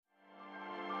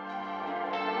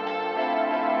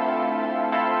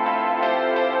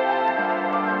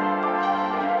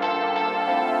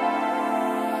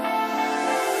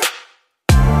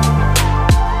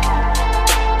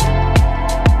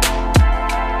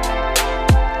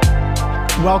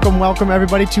Welcome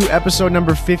everybody to episode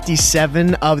number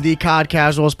 57 of the COD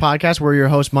Casuals podcast. We're your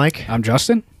host, Mike. I'm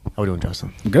Justin. How we doing,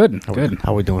 Justin? Good.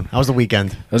 How we doing? How was the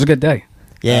weekend? It was a good day.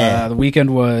 Yeah. The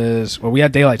weekend was, we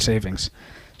had daylight savings.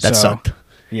 That sucked.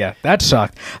 Yeah, that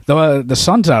sucked. The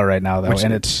sun's out right now, though,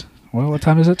 and it's, what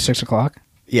time is it? 6 o'clock?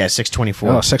 Yeah, 6:24.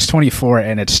 Oh, 6:24,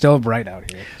 and it's still bright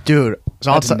out here. Dude,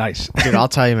 so That's nice. Dude, I'll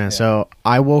tell you, man. Yeah. So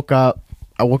I woke up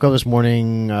this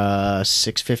morning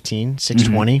 6:15,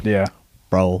 6:20. Yeah.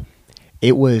 Bro,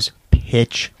 it was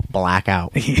pitch black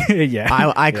out. Yeah.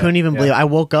 I couldn't even believe it. I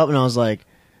woke up and I was like,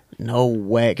 no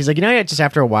way. Because, just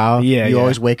after a while, you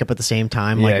always wake up at the same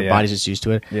time. Your body's just used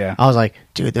to it. Yeah. I was like,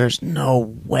 dude, there's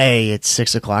no way it's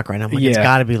 6 o'clock right now. I'm like, it's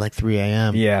got to be like 3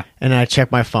 a.m. Yeah. And I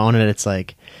checked my phone and it's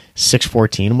like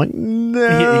 6:14. I'm like,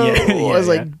 no. I was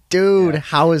like, dude,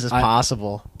 how is this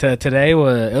possible? Today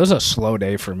was a slow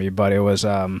day for me, but it was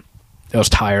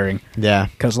tiring. Yeah.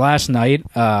 Because last night,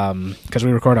 because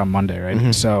we record on Monday, right?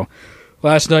 Mm-hmm. So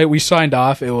last night we signed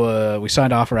off. We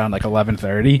signed off around like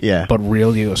 11:30. Yeah. But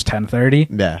really it was 10:30.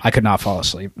 Yeah. I could not fall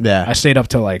asleep. Yeah. I stayed up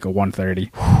till like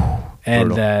 1:30.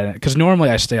 And then, because normally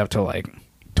I stay up till like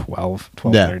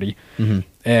 12:30. Yeah. Mm-hmm.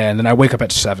 And then I wake up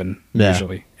at 7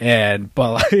 usually.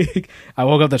 But like I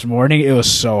woke up this morning, it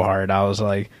was so hard. I was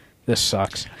like, this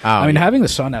sucks. Having the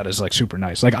sun out is like super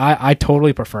nice. Like I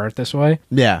totally prefer it this way.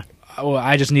 Yeah. Well,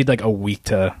 I just need like a week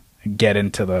to get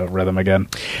into the rhythm again.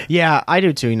 Yeah, I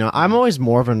do too. I'm always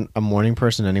more of a morning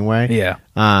person anyway. Yeah.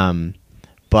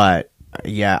 But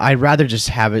yeah, I'd rather just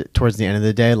have it towards the end of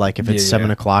the day. Like if it's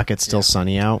 7 o'clock, it's still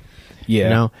sunny out.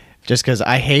 Yeah. Just because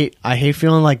I hate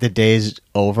feeling like the day's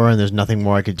over and there's nothing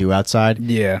more I could do outside.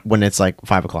 Yeah. When it's like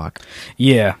 5 o'clock.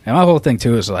 Yeah, and my whole thing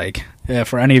too is like,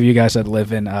 for any of you guys that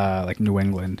live in like New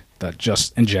England, that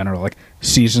just in general like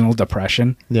seasonal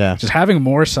depression. Yeah. Just having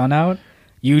more sun out,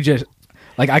 you just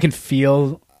like I can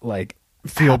feel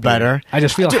happier. Better. I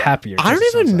just feel happier. I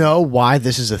don't even know why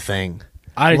this is a thing.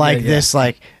 This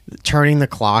like turning the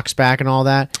clocks back and all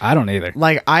that. I don't either.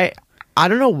 Like I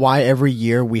don't know why every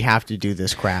year we have to do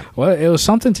this crap. Well, it was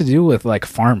something to do with like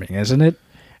farming, isn't it?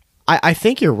 I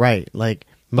think you're right. Like,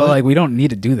 but like we don't need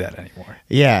to do that anymore.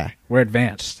 Yeah, we're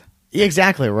advanced.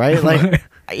 Exactly right. Like,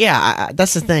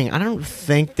 that's the thing. I don't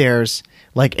think there's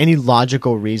like any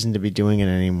logical reason to be doing it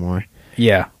anymore.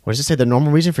 Yeah. What does it say? The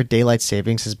normal reason for daylight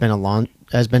savings has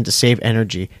been to save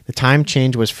energy. The time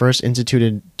change was first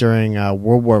instituted during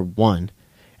World War I.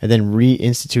 And then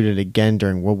reinstituted again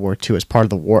during World War II as part of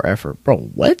the war effort. Bro,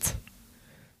 what?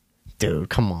 Dude,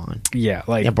 come on. Yeah,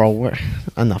 bro,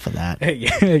 enough of that.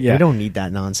 Yeah. We don't need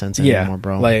that nonsense anymore,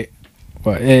 bro. Like,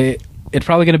 it's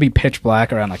probably going to be pitch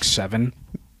black around like 7.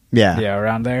 Yeah. Yeah,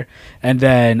 around there. And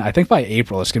then I think by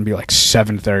April it's going to be like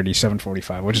 7:30,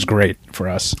 7:45, which is great for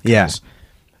us. Yeah.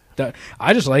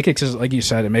 I just like it because, like you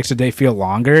said, it makes the day feel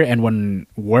longer. And when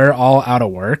we're all out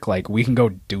of work, like we can go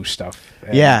do stuff.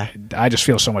 Yeah, I just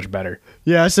feel so much better.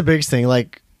 Yeah, that's the biggest thing.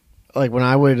 Like when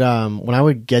I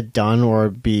would get done or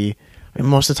be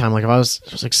most of the time, like if it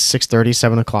was like 6:30,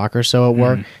 7 o'clock or so at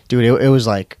work, dude, it was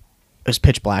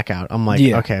pitch black out. I'm like,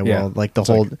 okay, well, like the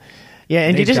whole. Yeah,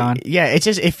 and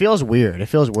it feels weird. It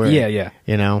feels weird. Yeah.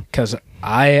 Because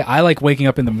I like waking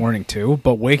up in the morning too,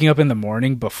 but waking up in the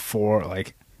morning before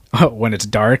like. When it's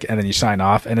dark and then you sign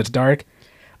off and it's dark,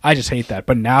 I just hate that.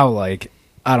 But now, like,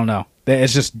 I don't know,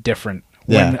 it's just different.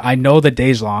 When I know the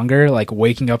day's longer, like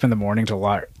waking up in the morning's a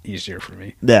lot easier for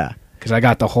me. Yeah, because I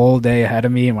got the whole day ahead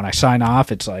of me, and when I sign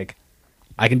off, it's like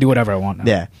I can do whatever I want now.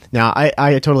 Yeah, now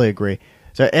I totally agree.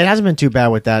 So it hasn't been too bad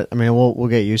with that. I mean, we'll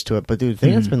get used to it. But dude, the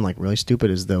thing that's been like really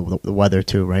stupid is the weather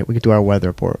too, right? We could do our weather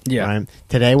report. Yeah. Right?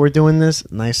 Today we're doing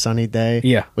this nice sunny day.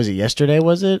 Yeah. Was it yesterday?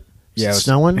 Was it? Yeah,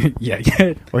 snowing. Yeah.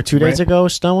 Or 2 days ago,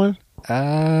 snowing.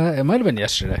 It might have been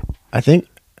yesterday. I think.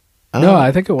 No,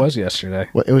 I think it was yesterday.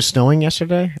 It was snowing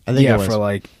yesterday. I think it was for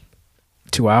like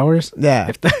 2 hours.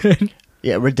 Yeah.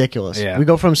 Yeah, ridiculous. Yeah. We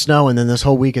go from snow, and then this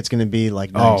whole week it's going to be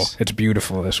like nice. Oh, it's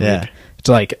beautiful this week. It's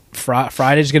like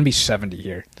Friday's going to be 70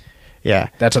 here. Yeah,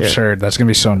 that's absurd. That's going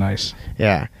to be so nice.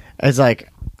 Yeah, it's like.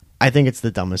 I think it's the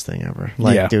dumbest thing ever.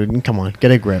 Like, dude, come on, get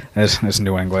a grip. It's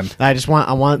New England. I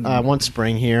want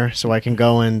spring here so I can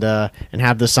go and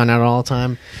have the sun out all the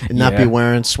time and not be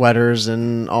wearing sweaters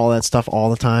and all that stuff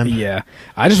all the time. Yeah,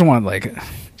 I just want like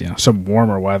some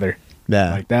warmer weather.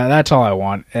 Yeah, like that. That's all I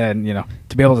want, and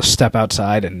to be able to step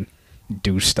outside and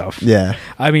do stuff. Yeah,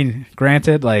 I mean,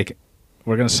 granted, like.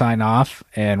 We're going to sign off,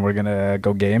 and we're going to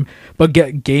go game. But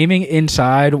gaming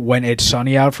inside when it's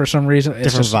sunny out for some reason...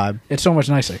 It's different vibe. It's so much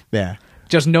nicer. Yeah.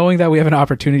 just knowing that we have an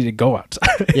opportunity to go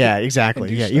outside. Yeah,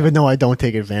 exactly. Yeah, stuff. even though I don't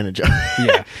take advantage of it.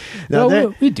 Yeah.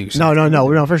 No, we do.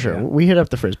 No, for sure. Yeah. We hit up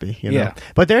the frisbee, you know. Yeah.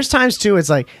 But there's times too. It's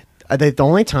like the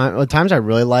times I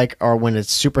really like are when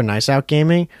it's super nice out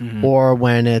gaming, or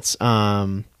when it's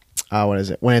what is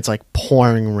it? When it's like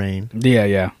pouring rain.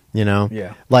 Yeah. You know.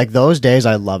 Yeah. Like those days,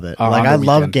 I love it. Like I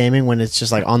love weekend. gaming when it's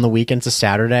just like on the weekend, it's a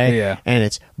Saturday, Yeah. and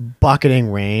it's bucketing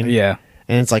rain. Yeah.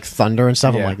 And it's like thunder and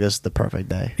stuff. I'm Yeah. like, this is the perfect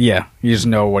day. Yeah. You just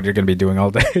know what you're going to be doing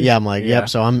all day. Yeah, I'm like, Yeah. yep.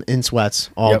 So I'm in sweats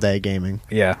all Yep. day gaming,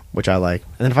 Yeah. which I like.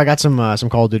 And then if I got some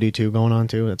Call of Duty 2 going on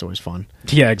too, that's always fun.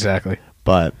 Yeah, exactly.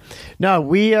 But no,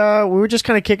 we were just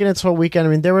kind of kicking it this whole weekend.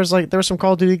 I mean, there was some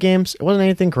Call of Duty games. It wasn't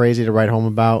anything crazy to write home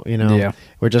about, you know. Yeah.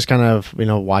 We're just kind of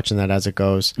watching that as it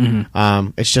goes.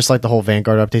 Mhm. It's just like the whole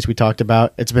Vanguard updates we talked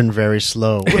about. It's been very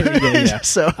slow. Yeah.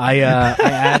 So I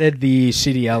added the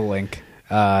CDL link,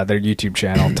 their YouTube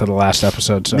channel, to the last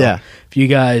episode. So Yeah. if you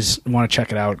guys want to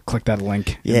check it out, click that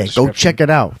link. in the yeah, go description. check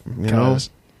it out. You know. 'Cause-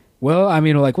 Well, I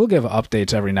mean, like we'll give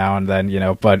updates every now and then,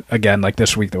 but again, like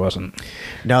this week there wasn't.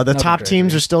 No, the Nothing top crazy.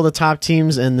 teams are still the top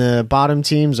teams, and the bottom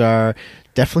teams are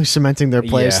definitely cementing their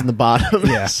place Yeah. in the bottom.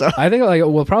 Yeah, So I think like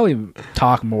we'll probably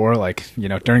talk more like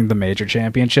during the major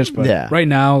championships, but Yeah. right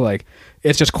now like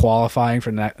it's just qualifying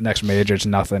for next major. It's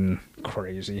nothing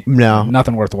crazy. No.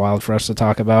 Nothing worthwhile for us to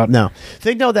talk about. no,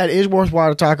 thing though that is worthwhile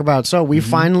to talk about. So we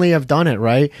finally have done it,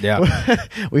 right? Yeah.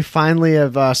 We finally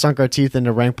have sunk our teeth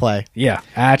into rank play. Yeah,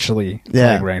 actually, Yeah.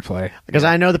 playing rank play. Because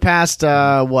I know the past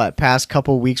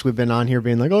couple weeks we've been on here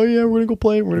being like, oh yeah, we're gonna go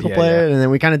play Yeah, it, yeah. and then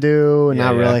we kind of do, and Yeah,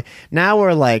 not yeah. really. Now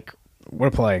we're like,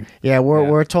 We're playing. yeah,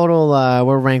 we're total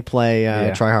we're rank play Yeah.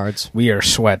 tryhards. We are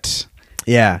sweats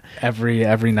Yeah,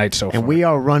 every night so far. and we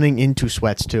are running into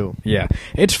sweats too. Yeah,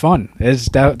 it's fun. It's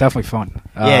definitely fun.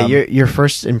 Yeah, your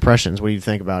first impressions. What do you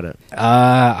think about it?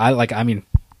 I mean,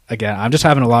 again, I'm just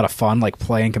having a lot of fun, like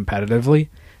playing competitively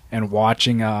and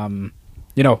watching.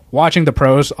 Watching the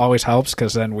pros always helps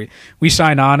because then we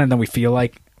sign on and then we feel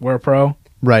like we're a pro,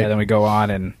 Right. And then we go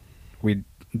on and we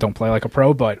don't play like a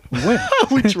pro, but we win.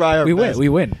 We try our we best. win. We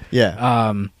win.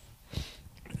 Yeah.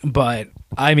 But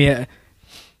I mean,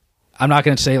 I'm not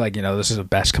going to say like this is the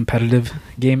best competitive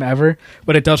game ever,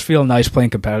 but it does feel nice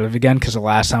playing competitive again because the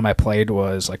last time I played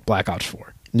was like Black Ops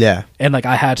 4. Yeah. And like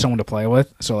I had someone to play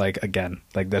with, so like again,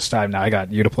 like this time now I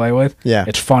got you to play with. Yeah.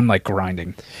 It's fun like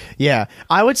grinding. Yeah.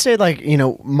 I would say like,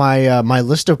 my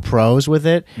list of pros with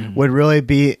it would really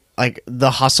be like the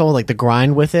hustle, like the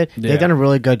grind with it. Yeah. They've done a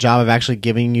really good job of actually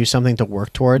giving you something to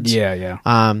work towards. Yeah.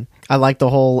 I like the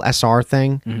whole SR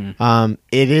thing.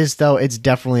 It is though, it's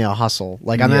definitely a hustle.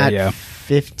 Like I'm at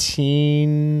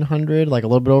 1500, like a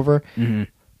little bit over.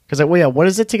 Because what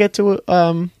is it to get to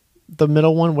the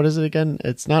middle one? What is it again?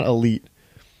 It's not elite.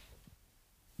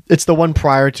 It's the one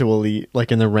prior to elite,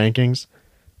 like in the rankings.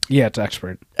 Yeah, it's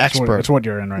expert. Expert. It's what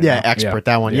you're in right Yeah, now. expert.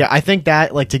 That one. Yeah, I think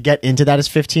that like to get into that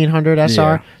is 1500 SR.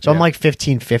 Yeah, So I'm yeah. like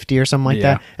 1550 or something like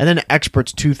Yeah. that. And then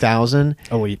expert's 2000.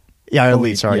 Elite. Yeah, elite.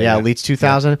 Elite, Sorry, yeah, yeah. elite's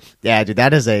 2000. Yeah, dude,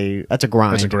 that's a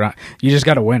grind. It's a grind. You just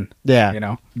got to win.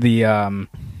 Yeah. The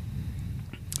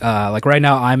like right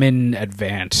now I'm in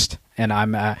advanced and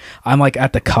I'm like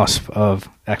at the cusp of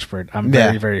expert. I'm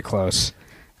very very close.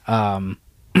 And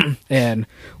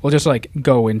we'll just like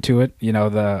go into it.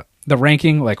 The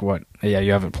ranking, like what? Yeah,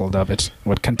 you have it pulled up. It's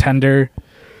what contender,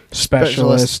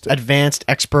 specialist. advanced,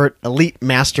 expert, elite,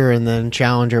 master, and then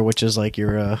challenger, which is like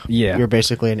you're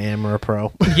basically an AM or a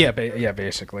pro. yeah,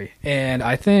 basically. And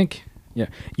I think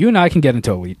you and I can get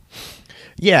into elite.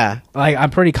 Yeah, I'm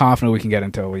pretty confident we can get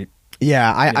into elite.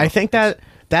 yeah. I think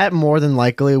that more than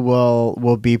likely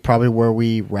will be probably where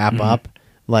we wrap up.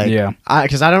 Like, Yeah.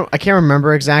 because I can't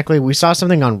remember exactly. We saw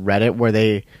something on Reddit where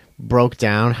they broke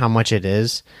down how much it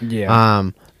is. Yeah.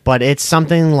 But it's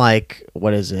something like,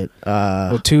 what is it?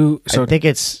 Well, I think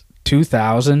it's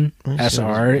 2000 Let's see.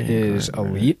 SR is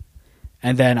elite,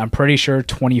 and then I'm pretty sure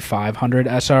 2500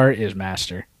 SR is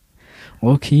master.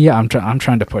 Low key, I'm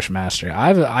trying to push master.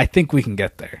 I think we can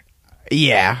get there.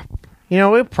 yeah.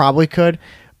 We probably could,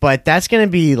 but that's gonna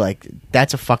be like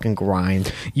that's a fucking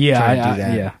grind. Yeah, trying to do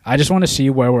that. yeah. I just want to see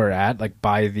where we're at, like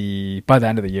by the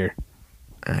end of the year,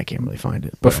 I can't really find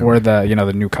it before the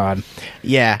the new COD.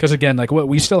 Yeah, Because again, like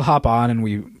we still hop on and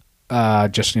we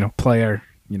just play our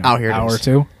Oh, here it hour or is.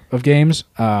 two of games.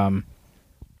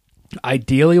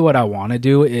 Ideally, what I want to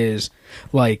do is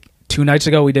like 2 nights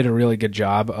ago we did a really good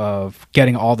job of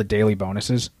getting all the daily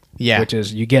bonuses. Yeah. which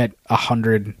is you get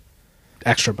 100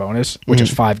 extra bonus, which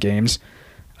is 5 games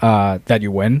that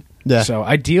you win. Yeah. So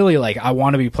ideally, like I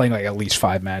want to be playing like at least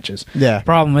 5 matches. Yeah.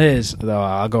 Problem is, though,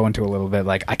 I'll go into a little bit.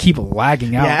 Like I keep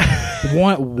lagging out Yeah.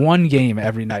 one game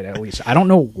every night at least. I don't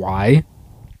know why.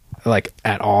 like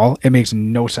at all. It makes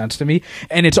no sense to me,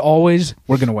 and it's always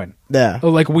we're gonna win. Yeah,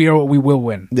 Like we will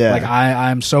win. Yeah. Like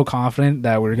I'm so confident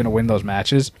that we're gonna win those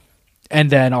matches, and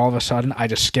then all of a sudden I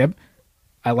just skip,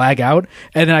 I lag out,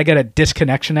 and then I get a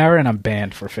disconnection error, and I'm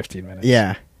banned for 15 minutes.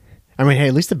 yeah. I mean, hey,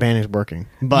 at least the ban is working.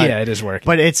 But yeah, it is working.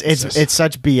 But it's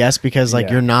such BS because like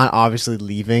Yeah. you're not obviously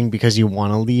leaving because you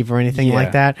want to leave or anything Yeah,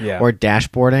 like that, yeah. or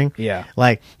dashboarding. Yeah.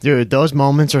 Like, dude, those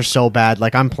moments are so bad.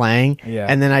 Like, I'm playing, Yeah.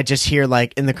 and then I just hear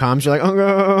like in the comms, you're like,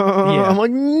 oh, Yeah. I'm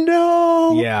like,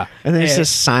 no, Yeah. and then it's Eh,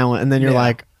 just silent, and then you're yeah.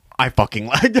 like, I fucking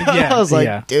lagged. Yeah, I was like,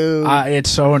 yeah. dude, It's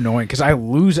so annoying because I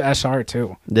lose SR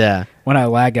too yeah, when I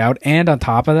lag out, and on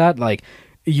top of that, like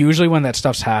usually when that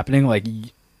stuff's happening, like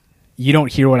you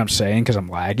don't hear what I'm saying because I'm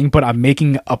lagging, but I'm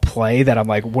making a play that I'm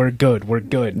like, we're good,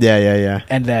 yeah,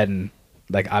 and then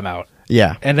like I'm out,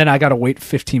 yeah. and then I gotta wait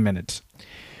 15 minutes.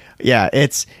 Yeah,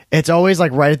 it's always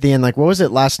like right at the end. Like, what was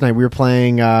it last night? We were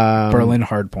playing Berlin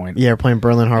Hardpoint. Yeah, we're playing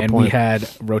Berlin Hardpoint. And we had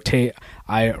rotate.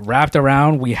 I wrapped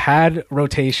around. We had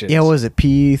rotations. Yeah, what was it?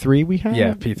 P3 we had?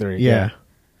 Yeah, P3. Yeah.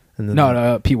 And then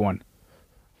No, P1.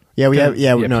 Yeah, we have.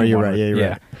 Yeah, no, P1. you're right. Yeah, you're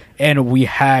right. And we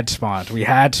had spawns.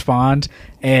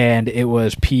 And it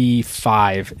was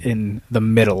P5 in the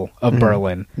middle of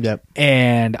Berlin. Yep.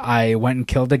 And I went and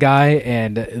killed the guy,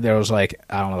 and there was like,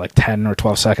 I don't know, like 10 or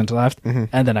 12 seconds left. And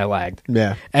then I lagged.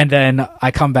 Yeah. And then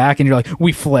I come back, and you're like,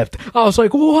 we flipped. I was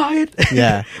like, what?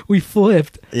 Yeah. We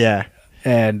flipped. Yeah.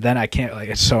 And then I can't, like,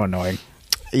 it's so annoying.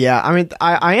 Yeah, I mean,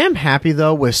 I am happy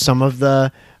though with some of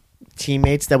the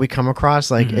teammates that we come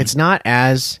across. Like, it's not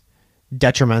as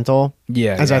detrimental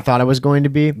as I thought it was going to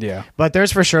be. Yeah. But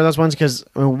there's for sure those ones because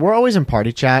we're always in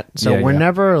party chat, so Yeah, we're yeah.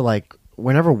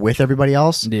 never with everybody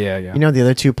else. Yeah. You know, the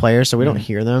other two players, so we don't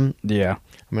hear them. Yeah.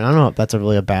 I mean, I don't know if that's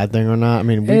really a bad thing or not. I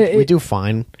mean, we do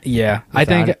fine. Yeah. I Without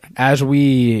think it. as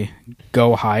we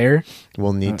go higher,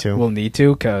 We'll need to. we'll need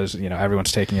to because, you know,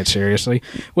 everyone's taking it seriously,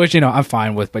 which, you know, I'm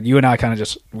fine with. But you and I kind of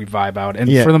just, we vibe out. And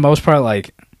Yeah. for the most part,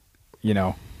 like, you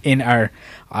know,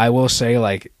 I will say,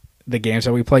 like, the games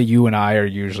that we play, you and I are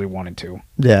usually 1 and 2.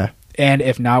 Yeah. And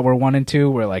if not, we're 1 and 2.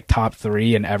 We're like top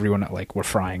 3, and everyone, like, we're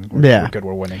frying. We're good.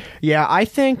 We're winning. Yeah, I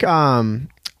think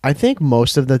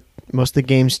most of the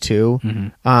games too.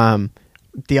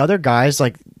 The other guys,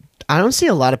 like, I don't see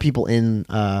a lot of people in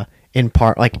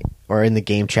part like or in the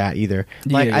game chat either.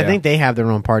 Like, Yeah, I yeah. think they have their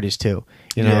own parties too.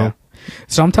 You know.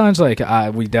 Sometimes, like,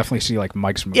 we definitely see, like,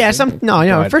 Mike's moving. Yeah.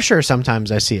 but, For sure.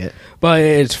 Sometimes I see it. But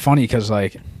it's funny because,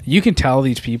 like, you can tell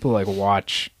these people, like,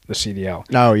 watch the CDL.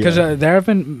 Oh, yeah. Because there have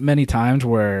been many times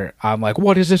where I'm like,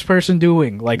 what is this person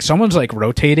doing? Like, someone's, like,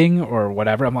 rotating or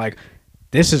whatever. I'm like,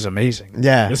 this is amazing.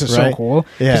 Yeah, This is right. so cool.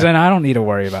 Yeah. Because then I don't need to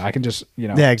worry about it. I can just, you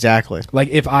know. Yeah. Exactly. Like,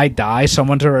 if I die,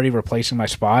 someone's already replacing my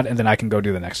spot, and then I can go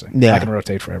do the next thing. Yeah. I can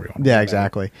rotate for everyone. Yeah.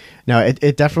 Exactly. No,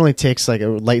 it definitely takes it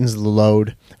lightens the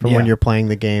load from when Yeah. you're playing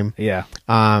the game. Yeah.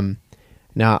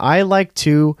 Now I like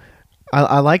to.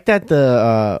 I like that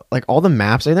the like all the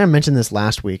maps. I think I mentioned this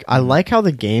last week. I like how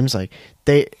the games like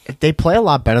they play a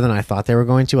lot better than I thought they were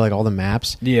going to. Like all the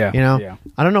maps. Yeah. You know. Yeah.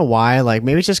 I don't know why. Like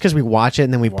maybe it's just because we watch it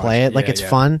and then we play it. Like Yeah, it's yeah.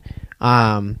 fun.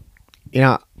 You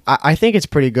know. I think it's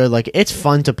pretty good. Like it's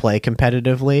fun to play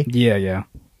competitively. Yeah. Yeah.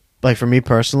 Like for me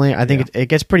personally, I think it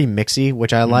gets pretty mixy,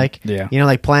 which I like. Yeah. You know,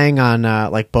 like playing on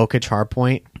like Bokich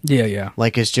Hardpoint. Yeah. Yeah.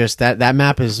 Like it's just that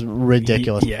map is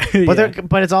ridiculous. Yeah. But Yeah.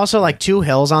 but it's also like 2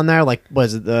 hills on there. Like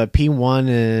was it the P1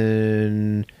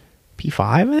 and P5?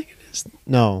 I think it is.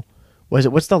 No, was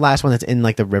it? What's the last one that's in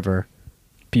like the river?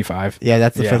 P5. Yeah,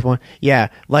 that's the 5th one. Yeah,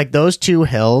 like those 2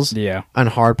 hills. Yeah. On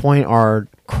Hardpoint are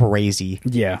crazy.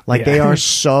 Yeah. Like yeah. they are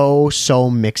so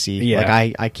mixy. Yeah.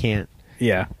 Like I can't.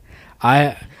 Yeah.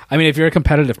 I mean, if you're a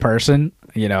competitive person,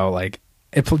 you know, like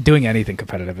doing anything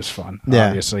competitive is fun, Yeah.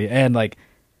 obviously. And like,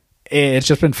 it's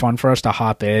just been fun for us to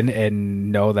hop in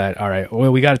and know that, all right,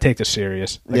 well, we got to take this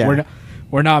serious. Like Yeah.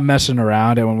 we're not messing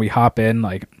around. And when we hop in,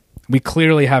 like we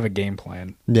clearly have a game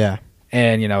plan. Yeah.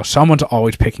 And, you know, someone's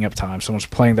always picking up time. Someone's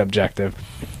playing the objective,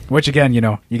 which again, you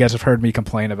know, you guys have heard me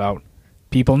complain about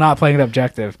people not playing the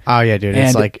objective. Oh yeah, dude. And-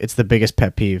 It's like it's the biggest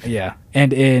pet peeve. Yeah.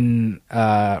 And in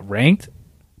ranked,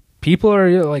 people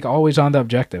are like always on the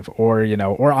objective, or, you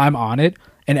know, or I'm on it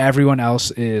and everyone else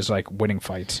is like winning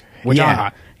fights, which Yeah.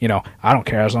 you know, I don't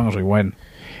care as long as we win.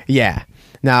 Yeah.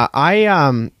 Now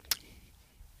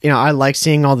you know, I like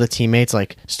seeing all the teammates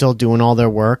like still doing all their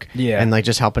work. Yeah. And like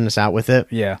just helping us out with it.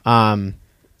 Yeah.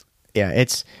 Yeah,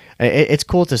 it's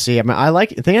cool to see. I mean,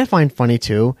 the thing I find funny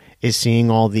too is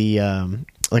seeing all the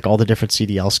like all the different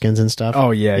CDL skins and stuff.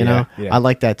 Oh, yeah, you know, yeah. I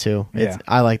like that too. Yeah.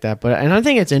 I like that. But and I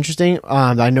think it's interesting.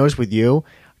 I noticed with you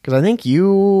because I think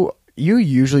you you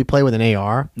usually play with an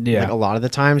AR, Yeah. like a lot of the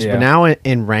times. Yeah. But now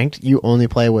in ranked, you only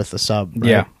play with a sub. Right?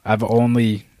 Yeah, I've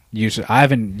only used it. I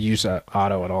haven't used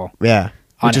auto at all. Yeah,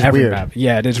 On which is every weird. map.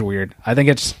 Yeah, it is weird. I think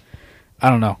it's, I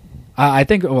don't know. I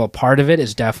think, well, part of it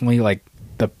is definitely like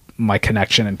my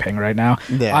connection and ping right now.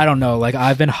 Yeah. I don't know. Like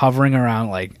I've been hovering around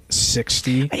like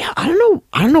 60. Yeah, I don't know.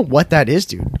 I don't know what that is,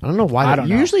 dude. I don't know why. I don't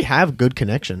You know. usually have good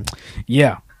connection.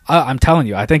 Yeah, I'm telling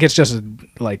you. I think it's just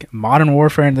like modern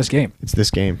warfare in this game. It's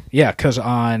this game. Yeah, because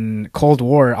on Cold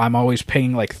War, I'm always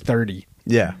pinging like 30.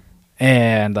 Yeah.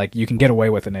 And like you can get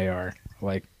away with an AR.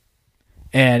 Like,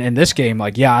 and in this game,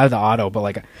 like, yeah, I have the auto, but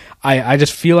like I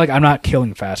just feel like I'm not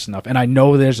killing fast enough, and I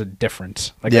know there's a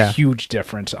difference, like a huge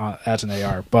difference as an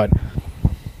AR, but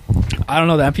I don't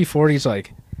know. The MP40 is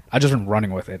like, I just been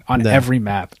running with it on every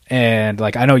map, and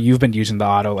like I know you've been using the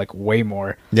auto like way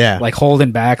more, Yeah, like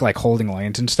holding back, like holding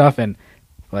lanes and stuff, and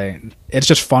like it's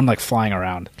just fun, like flying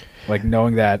around, like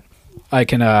knowing that I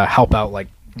can help out, like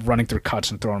running through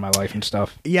cuts and throwing my life and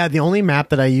stuff. Yeah, the only map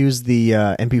that I use the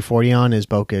MP40 on is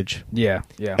Bokage. Yeah,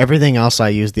 yeah. Everything else I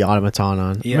use the Automaton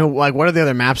on. Yeah. I mean, like, what are the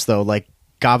other maps, though? Like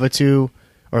Gavatu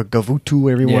or Gavutu,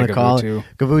 whatever you want to call it.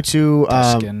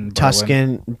 Gavutu,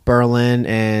 Tuscan, Berlin,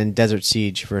 and Desert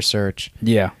Siege for search.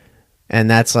 Yeah. And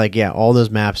that's like, yeah, all those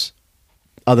maps.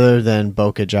 Other than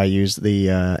Bokage, I use the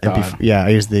MP. Yeah, I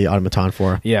use the Automaton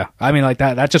for. Yeah, I mean, like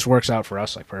that just works out for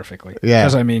us like perfectly. Yeah,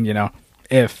 because I mean, you know,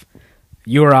 if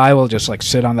you or I will just like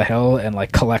sit on the hill and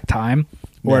like collect time,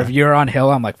 or if you're on hill,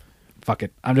 I'm like, fuck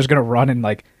it, I'm just gonna run and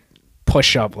like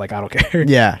push up. Like I don't care.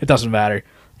 Yeah, it doesn't matter.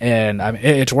 And I mean,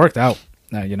 it's worked out.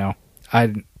 You know,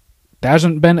 there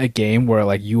hasn't been a game where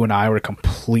like you and I were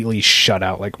completely shut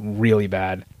out, like really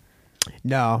bad.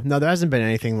 No, there hasn't been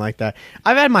anything like that.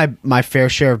 I've had my fair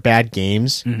share of bad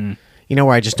games, Mm-hmm. you know,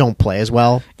 where I just don't play as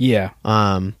well. Yeah.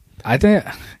 I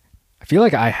feel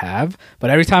like I have,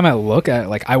 but every time I look at,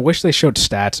 like, I wish they showed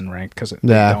stats in ranked, because they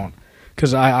don't.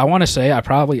 Because I want to say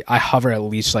I hover at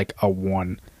least like a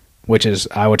 1, which is,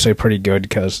 I would say, pretty good,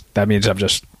 because that means I'm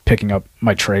just picking up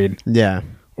my trade. Yeah.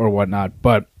 Or whatnot.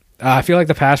 But I feel like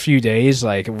the past few days,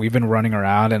 like, we've been running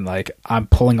around and like I'm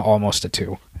pulling almost a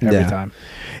 2 every time.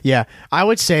 Yeah, I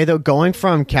would say though, going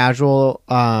from casual,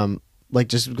 like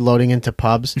just loading into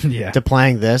pubs, to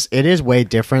playing this, it is way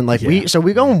different. Like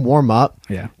we go and warm up,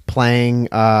 playing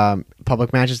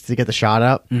public matches to get the shot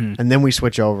up, and then we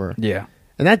switch over. Yeah,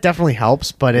 and that definitely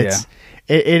helps. But it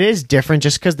is different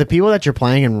just because the people that you're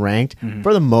playing in ranked,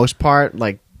 for the most part,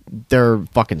 like they're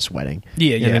fucking sweating.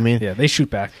 Yeah, you know what I mean? Yeah, they shoot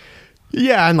back.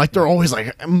 Yeah, and like they're always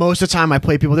like, most of the time I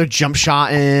play people, they're jump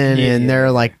shotting and they're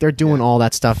like, they're doing all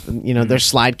that stuff. You know, they're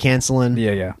slide canceling.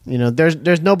 Yeah. You know,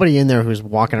 there's nobody in there who's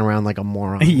walking around like a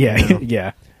moron. Yeah, you know?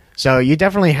 yeah. So you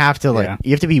definitely have to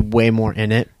you have to be way more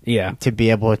in it. Yeah. To be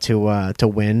able to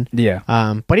win.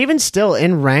 Yeah. But even still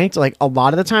in ranked, like a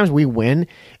lot of the times we win,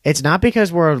 it's not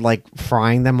because we're like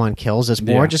frying them on kills. It's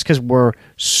more just because we're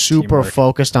super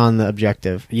focused on the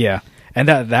objective. Yeah. And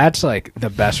that's like the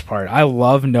best part. I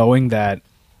love knowing that,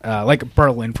 like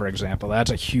Berlin, for example,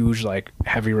 that's a huge like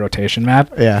heavy rotation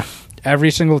map. Yeah. Every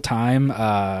single time,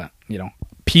 you know,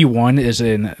 P1 is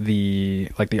in the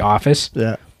office.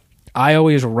 Yeah. I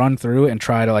always run through and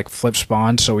try to like flip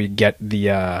spawn so we get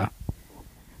the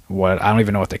what, I don't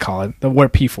even know what they call it, where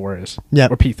P4 is. Yeah.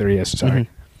 Where P3 is. Sorry.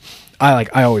 I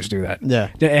always do that. Yeah.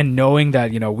 And knowing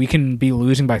that, you know, we can be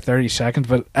losing by 30 seconds,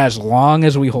 but as long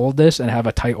as we hold this and have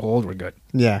a tight hold, we're good.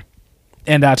 Yeah.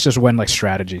 And that's just when like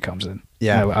strategy comes in.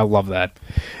 Yeah. I love that.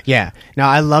 Yeah. Now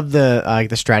I love the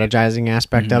the strategizing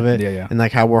aspect of it. Yeah. And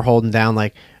like how we're holding down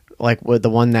like with the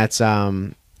one that's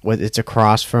it's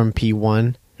across from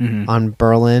P1 on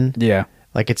Berlin. Yeah.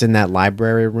 Like it's in that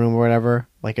library room or whatever.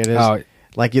 Like it is. Oh,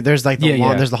 like there's like the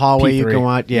there's the hallway P3. You can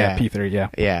watch. Yeah. P3. Yeah.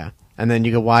 Yeah. And then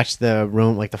you could watch the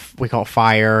room, like we call it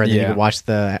fire, and then you could watch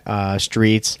the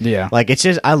streets. Yeah, like it's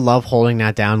just I love holding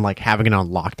that down, like having it on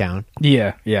lockdown.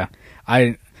 Yeah, yeah.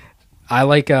 I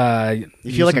like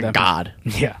you feel like a god.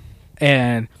 Yeah,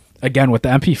 and again with the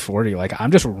MP40, like I'm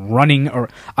just running, or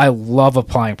I love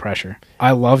applying pressure.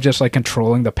 I love just like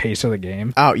controlling the pace of the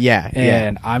game. Oh yeah,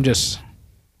 and I'm just,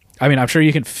 I mean, I'm sure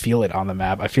you can feel it on the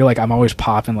map. I feel like I'm always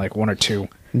popping like 1 or 2.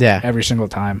 Yeah, every single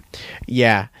time.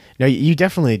 Yeah, no, you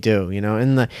definitely do. You know,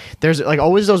 and there's like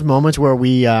always those moments where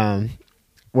we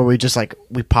just like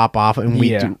we pop off and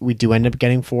we do end up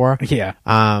getting 4. Yeah.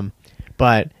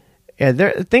 But yeah,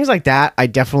 there things like that. I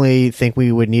definitely think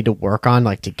we would need to work on,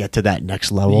 like to get to that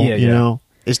next level. Yeah, you know,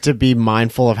 is to be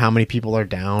mindful of how many people are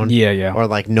down. Yeah. Or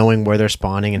like knowing where they're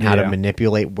spawning and how to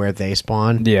manipulate where they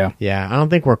spawn. Yeah. Yeah. I don't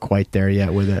think we're quite there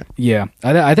yet with it. Yeah.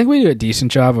 I think we do a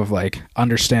decent job of like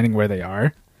understanding where they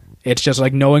are. It's just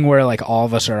like knowing where like all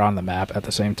of us are on the map at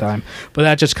the same time. But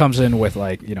that just comes in with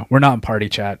like, you know, we're not in party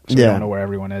chat, so we don't know where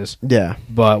everyone is. Yeah.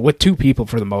 But with 2 people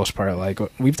for the most part, like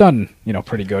we've done, you know,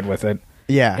 pretty good with it.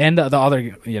 Yeah. And the other,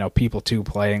 you know, people too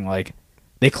playing, like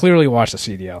they clearly watch the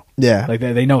CDL. Yeah. Like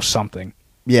they know something.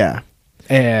 Yeah.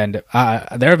 And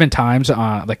there have been times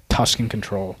on like Tuscan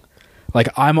Control. Like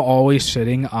I'm always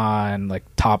sitting on like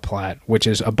top plat, which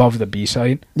is above the B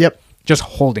site. Yep. Just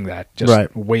holding that,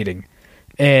 just waiting.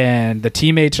 And the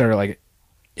teammates are like,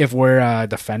 if we're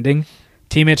defending,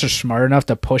 teammates are smart enough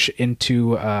to push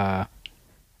into, I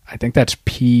think that's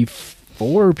P4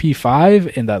 or P5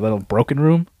 in that little broken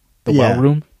room, the well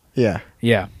room. Yeah.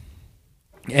 Yeah.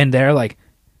 And they're like,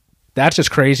 that's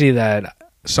just crazy that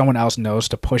someone else knows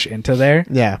to push into there.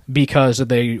 Yeah. Because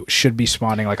they should be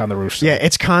spawning like on the roof side. Yeah,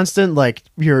 it's constant, like,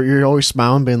 you're always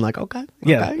smiling, being like, okay.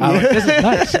 Yeah. Like, this is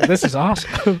nice. This is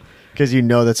awesome. Because you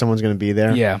know that someone's going to be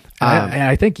there. Yeah. And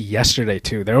I think yesterday,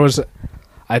 too,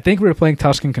 I think we were playing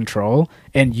Tuscan Control,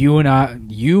 and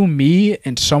you, me,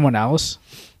 and someone else,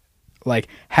 like,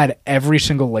 had every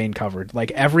single lane covered.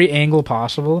 Like, every angle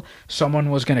possible, someone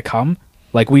was going to come.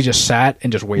 Like, we just sat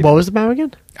and just waited. What was the map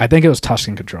again? I think it was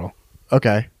Tuscan Control.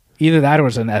 Okay. Either that or it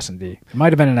was an S&D. It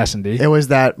might have been an S&D. It was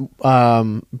that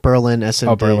Berlin S&D.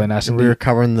 Oh, Berlin S&D. And we were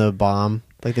covering the bomb.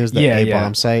 Like, there was the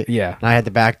A-bomb site. Yeah. And I had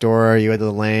the back door, you had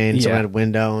the lane, someone had a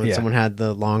window, and someone had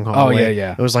the long hallway. Oh,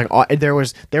 yeah. It was like, there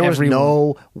was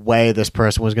no way this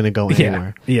person was going to go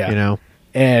anywhere. Yeah. You know?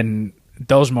 And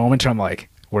those moments, I'm like,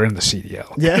 we're in the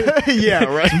CDL. Yeah, yeah,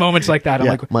 right. Moments like that, I'm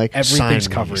like, Mike, everything's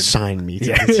covered. Sign me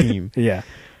to the team. Yeah.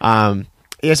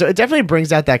 Yeah, so it definitely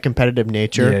brings out that competitive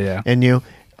nature in you,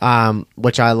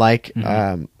 which I like.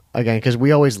 Again, because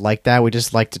we always like that. We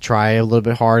just like to try a little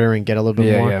bit harder and get a little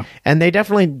bit more. Yeah. And they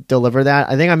definitely deliver that.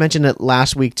 I think I mentioned it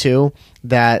last week too,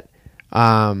 that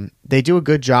they do a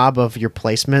good job of your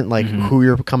placement, like who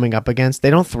you're coming up against. They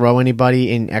don't throw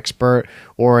anybody in expert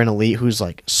or an elite who's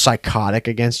like psychotic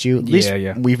against you. At least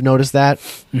we've noticed that.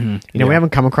 You know, we haven't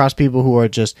come across people who are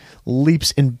just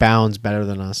leaps and bounds better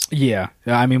than us. Yeah.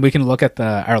 I mean, we can look at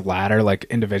our ladder, like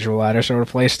individual ladders that we're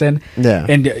placed in. Yeah.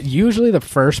 And usually the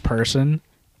first person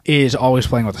is always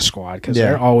playing with a squad because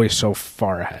they're always so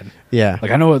far ahead. Yeah. Like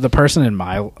I know the person in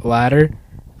my ladder,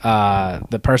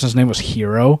 the person's name was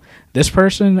Hero. This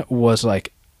person was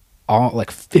like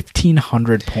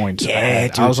 1,500 points. Yeah,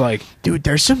 dude. I was like, dude,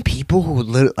 there's some people who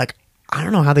literally, like, I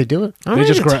don't know how they do it. I don't they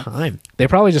just have time. They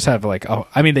probably just have like,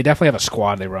 I mean, they definitely have a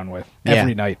squad they run with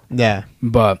every night. Yeah.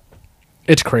 But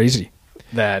it's crazy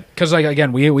that because like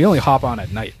again, we only hop on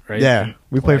at night, right? Yeah.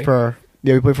 We play for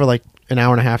like an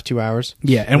hour and a half, 2 hours.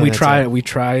 Yeah, and we try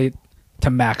to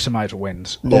maximize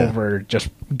wins over just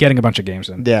getting a bunch of games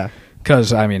in. Yeah.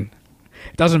 Because, I mean,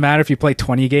 it doesn't matter if you play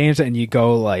 20 games and you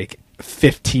go, like,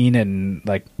 15 and,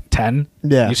 like, 10.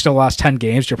 Yeah. You still lost 10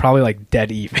 games. You're probably, like,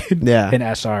 dead even in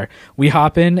SR. We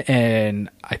hop in, and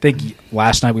I think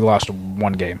last night we lost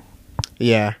 1 game.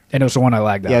 Yeah. And it was the one I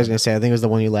lagged out. Yeah, I was going to say, I think it was the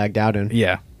one you lagged out in.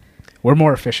 Yeah. We're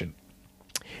more efficient.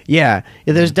 Yeah.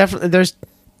 There's definitely... There's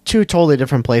 2 totally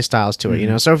different play styles to it, you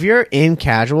know? So if you're in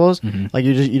casuals, like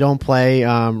you don't play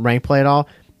rank play at all,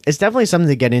 it's definitely something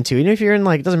to get into. Even if you're in,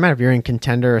 like, it doesn't matter if you're in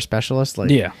contender or specialist, like,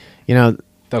 you know,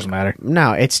 doesn't matter.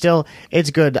 No, it's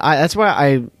good. That's what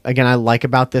I like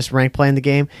about this rank play in the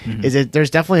game is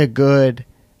there's definitely a good,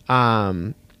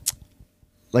 like,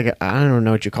 I don't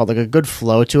know what you call it, like a good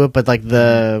flow to it, but like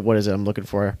what is it I'm looking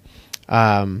for?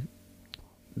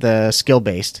 The skill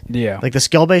based. Yeah. Like the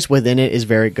skill base within it is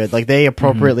very good. Like they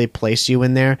appropriately place you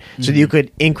in there so that you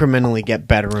could incrementally get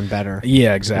better and better.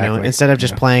 Yeah, exactly. You know? Instead of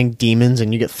just playing demons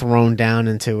and you get thrown down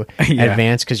into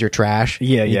advanced because you're trash.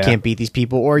 Yeah, you can't beat these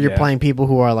people, or you're playing people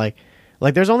who are like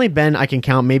there's only been, I can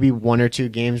count maybe 1 or 2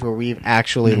 games where we've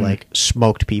actually like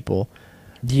smoked people.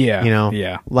 Yeah. You know?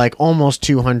 Yeah. Like almost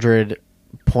 200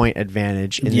 point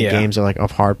advantage in the games are like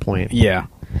of hard point. Yeah.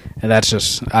 And that's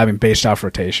just, I mean, based off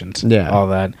rotations. Yeah. All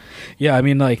that. Yeah, I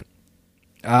mean, like,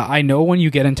 I know when you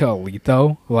get into Elite,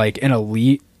 though, like, an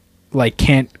Elite, like,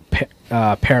 can't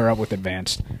pair up with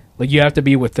Advanced. Like, you have to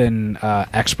be within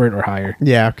Expert or higher.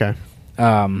 Yeah, okay.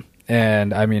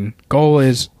 And, I mean, goal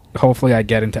is, hopefully I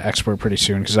get into Expert pretty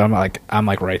soon, because I'm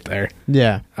right there.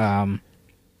 Yeah.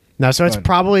 No, so it's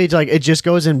probably, like, it just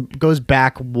goes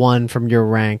back 1 from your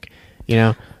rank, you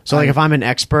know? So, like, if I'm an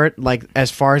expert, like, as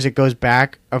far as it goes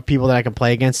back of people that I can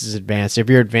play against is advanced. If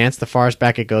you're advanced, the farthest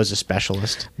back it goes is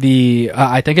specialist.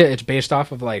 I think it's based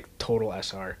off of, like, total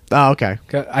SR. Oh, okay.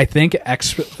 I think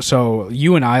so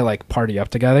you and I, like, party up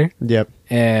together. Yep.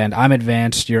 And I'm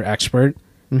advanced, you're expert.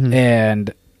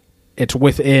 And it's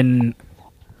within,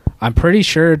 I'm pretty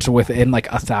sure it's within,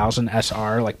 like, 1,000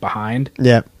 SR, like, behind.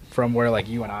 Yep. from where like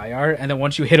you and I are, and then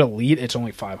once you hit elite, it's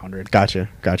only 500. Gotcha.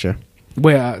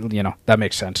 Well, that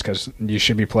makes sense because you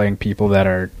should be playing people that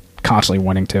are constantly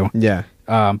winning too. Yeah.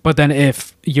 But then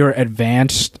if you're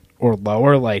advanced or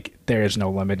lower, like there is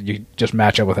no limit. You just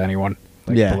match up with anyone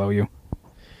below you.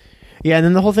 Yeah, and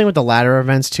then the whole thing with the ladder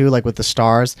events too, like with the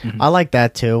stars, I like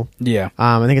that too. Yeah.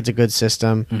 I think it's a good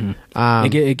system.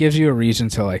 It gives you a reason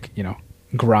to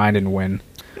grind and win.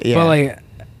 Yeah. But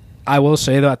I will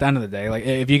say though, at the end of the day, like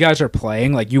if you guys are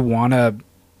playing, like you want to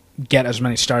get as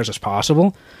many stars as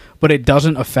possible, but it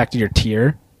doesn't affect your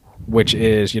tier, which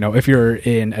is if you're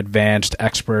in advanced,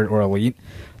 expert, or elite.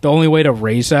 The only way to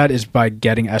raise that is by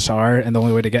getting SR, and the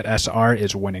only way to get SR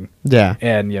is winning. Yeah.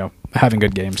 And, having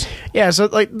good games. Yeah, so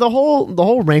like the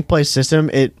whole rank play system,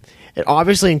 it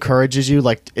obviously encourages you,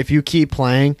 like if you keep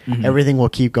playing, everything will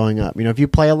keep going up. If you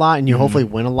play a lot and you hopefully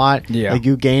win a lot, like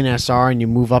you gain SR and you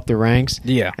move up the ranks.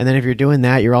 Yeah. And then if you're doing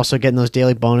that, you're also getting those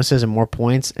daily bonuses and more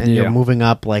points, and you're moving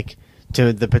up like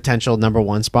to the potential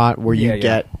 #1 spot where you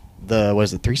get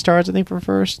the 3 stars I think for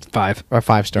first? 5 or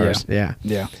 5 stars. Yeah.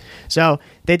 Yeah. So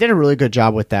they did a really good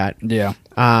job with that. Yeah.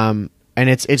 And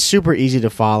it's super easy to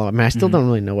follow. I mean, I still don't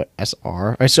really know what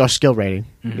SR. I saw skill rating.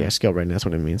 Yeah, skill rating. That's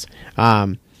what it means.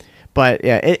 But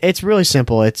yeah, it's really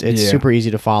simple. It's super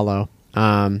easy to follow.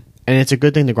 And it's a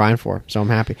good thing to grind for. So I'm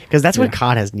happy because that's what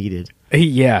COD has needed.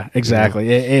 Yeah, exactly.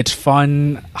 It's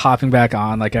fun hopping back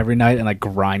on like every night and like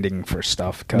grinding for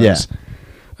stuff. Because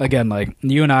again, like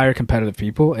you and I are competitive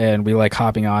people, and we like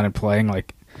hopping on and playing.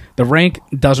 Like the rank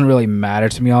doesn't really matter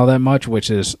to me all that much,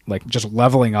 which is like just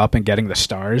leveling up and getting the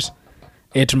stars.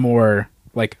 It's more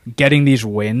like getting these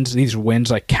wins. These wins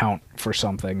like count for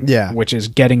something. Yeah, which is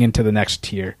getting into the next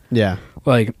tier. Yeah,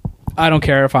 like I don't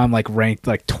care if I'm like ranked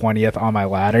like 20th on my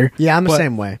ladder. Yeah, I'm the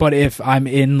same way. But if I'm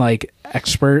in like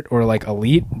expert or like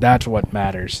elite, that's what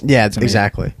matters. Yeah,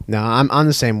 exactly. No, I'm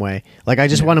the same way. Like I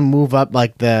just want to move up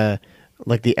like the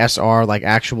SR like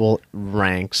actual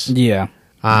ranks. Yeah.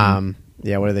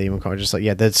 Yeah, what do they even call it? Just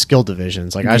like the skill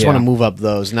divisions. Like I just want to move up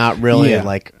those, not really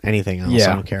like anything else.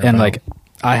 I don't care. And like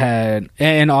I had,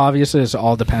 and obviously this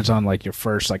all depends on like your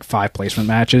first like 5 placement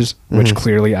matches, which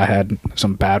clearly I had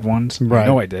some bad ones. Right. I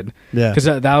know I did. Yeah. Because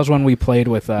that was when we played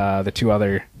with the 2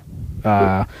 other.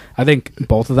 I think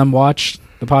both of them watched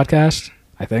the podcast.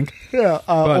 I think. Yeah.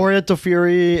 Oriental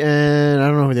Fury and I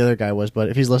don't know who the other guy was, but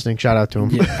if he's listening, shout out to him.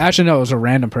 Yeah. Actually, no, it was a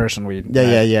random person.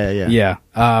 Yeah.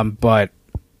 But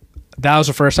that was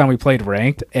the first time we played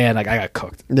ranked, and like I got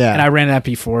cooked. Yeah. And I ran an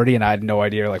MP40, and I had no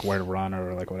idea like where to run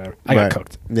or like whatever. I got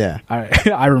cooked. Yeah.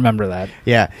 I remember that.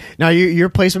 Yeah. Now your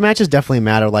placement matches definitely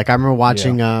matter. Like I remember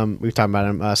watching. We've talked about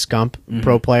him. Scump,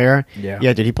 pro player. Yeah.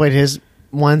 Yeah. Dude, he played his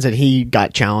ones, and he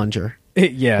got challenger.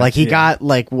 Yeah. Like he got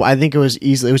like I think it was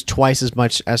twice as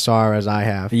much SR as I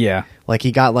have. Yeah. Like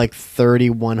he got like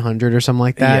 3,100 or something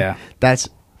like that. Yeah. That's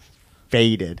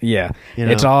faded. Yeah.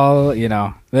 It's all,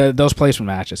 those placement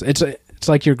matches. It's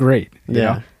like you're great. You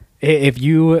know? If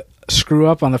you screw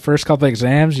up on the first couple of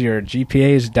exams, your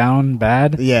GPA is down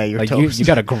bad. Yeah, you're like toast. You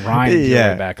got to grind your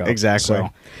way back up. Exactly. So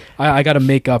I got to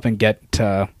make up and get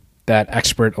to that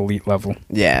expert elite level.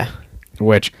 Yeah.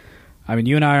 Which, I mean,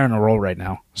 you and I are on a roll right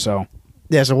now. So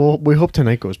yeah, so we hope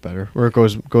tonight goes better, or it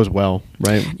goes well,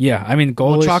 right? Yeah, I mean,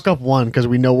 we'll chalk up 1 because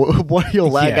we know what you'll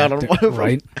lag out on one of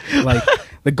right? Like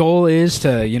the goal is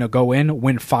to go in,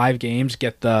 win 5 games,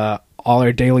 get all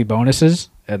our daily bonuses,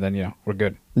 and then we're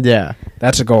good. Yeah,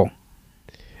 that's a goal.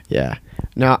 Yeah.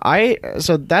 Now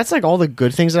so that's like all the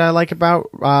good things that I like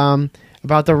about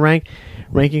the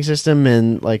ranking system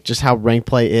and like just how rank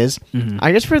play is.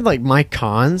 I guess for like my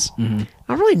cons, I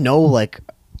don't really know like.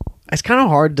 It's kind of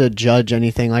hard to judge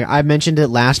anything. Like I mentioned it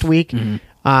last week.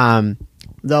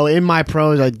 Though in my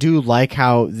pros, I do like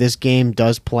how this game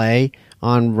does play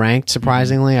on ranked.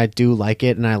 Surprisingly, I do like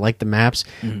it, and I like the maps.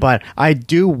 But I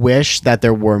do wish that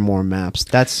there were more maps.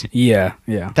 That's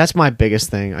That's my biggest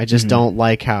thing. I just don't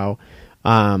like how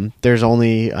there's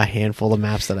only a handful of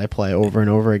maps that I play over and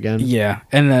over again. Yeah,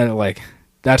 and then like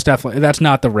that's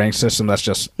not the rank system. That's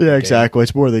just exactly.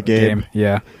 It's more the game.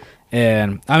 Yeah.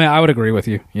 And I mean, I would agree with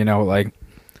you. Like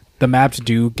the maps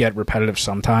do get repetitive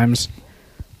sometimes,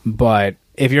 but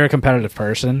if you're a competitive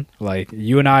person, like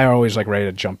you and I are always like ready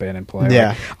to jump in and play.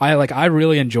 Yeah, I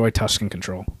really enjoy Tuscan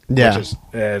Control. Yeah, which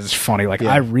is funny. Like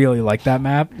I really like that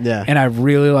map. Yeah, and I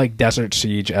really like Desert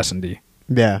Siege S&D.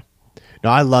 Yeah, no,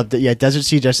 I loved it. Yeah, Desert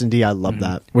Siege S&D, I love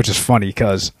that. Which is funny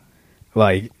because,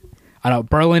 like, I don't know,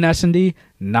 Berlin S&D.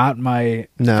 Not my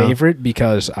favorite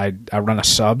because I run a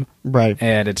sub, right,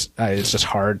 and it's just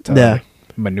hard to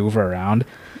maneuver around.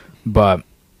 But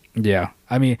yeah,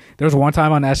 I mean, there was one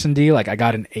time on S&D like I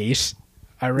got an ace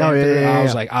I ran Oh, yeah, through. yeah, I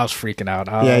was yeah. like, I was freaking out.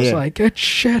 I Yeah, was yeah. like, good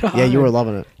shit on. Yeah, you were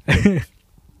loving it.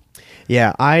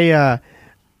 Yeah, I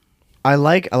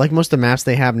like most of the maps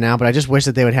they have now, but I just wish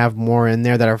that they would have more in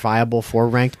there that are viable for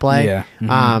ranked play. Yeah.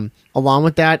 Mhm. Along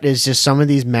with that is just some of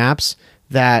these maps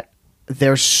that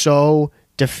they're so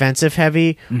defensive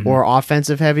heavy or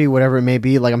offensive heavy, whatever it may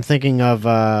be. Like I'm thinking of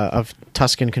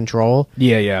Tuscan Control.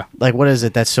 Yeah. Like what is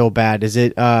it that's so bad? Is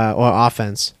it or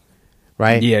offense?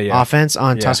 Right? Yeah. Offense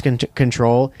on Yeah. Tuscan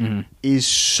Control is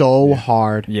so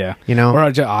hard. Yeah. You know?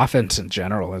 Or just offense in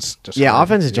general is just Yeah, hard.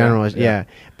 offense in general is yeah.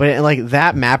 But like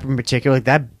that map in particular, like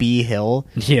that B hill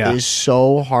Yeah. is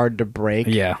so hard to break.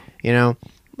 Yeah. You know?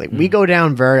 Like we go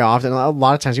down very often. A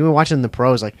lot of times, even watching the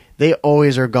pros, like they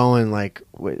always are going like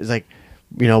it's like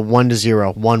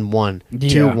 1-0, 1-1,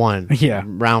 2-1, Yeah.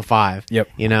 round 5. Yep.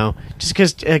 You know, just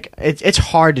because like it's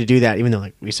hard to do that. Even though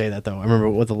like we say that though, I remember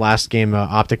with the last game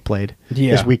Optic played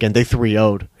this weekend, they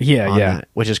 3-0'd. Yeah, on yeah. that,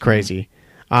 which is crazy.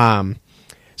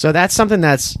 So that's something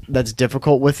that's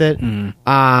difficult with it. And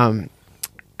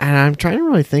I'm trying to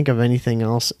really think of anything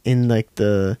else in like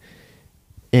in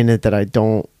it that I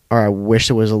don't or I wish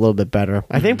it was a little bit better.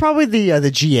 I think probably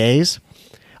the GAs.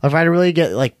 If I had to really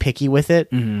get like picky with it,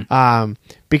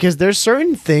 because there's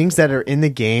certain things that are in the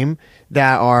game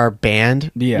that are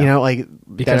banned. Yeah. You know, like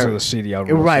Because that of are- the CDL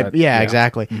rule Right. set. Yeah,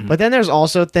 exactly. But then there's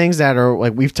also things that are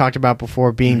like we've talked about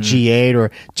before being GA'd or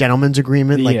gentleman's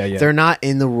agreement. Like Yeah. they're not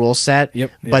in the rule set,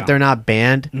 Yep. but Yeah. they're not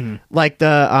banned. Like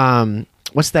the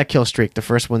what's that kill streak? The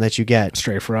first one that you get.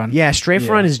 Strafe run. Yeah, strafe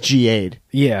Yeah. run is GA'd.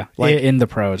 Yeah. Like- in the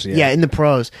pros. Yeah, in the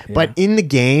pros. But in the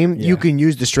game, you can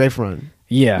use the strafe run.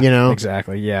 Yeah, You know?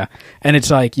 exactly. Yeah, and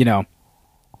it's like you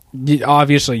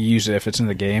obviously use it if it's in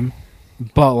the game,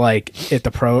 but like at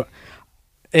the pro,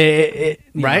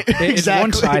 Right? it's Exactly.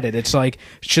 one sided. It's like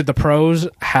should the pros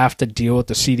have to deal with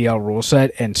the CDL rule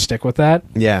set and stick with that,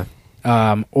 Yeah.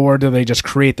 or do they just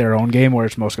create their own game where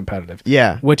it's most competitive?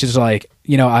 Yeah. Which is like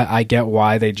I get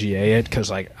why they GA it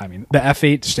because like I mean the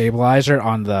F8 stabilizer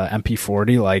on the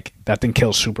MP40 like that thing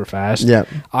kills super fast. Yep.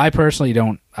 I personally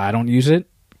don't use it.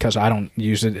 Because I don't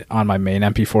use it on my main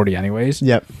MP40 anyways.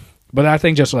 Yep. But that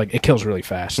thing just like it kills really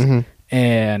fast,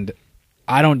 and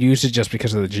I don't use it just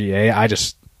because of the GA. I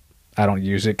don't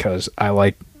use it because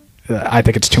I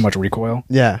think it's too much recoil.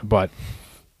 Yeah. But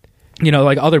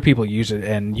like other people use it,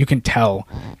 and you can tell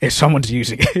if someone's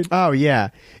using it. Oh yeah,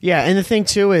 yeah. And the thing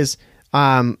too is,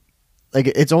 like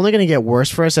it's only going to get worse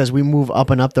for us as we move up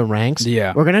and up the ranks.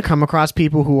 Yeah. we're going to come across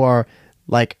people who are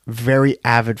like very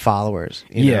avid followers.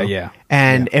 You know? Yeah.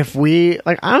 And if we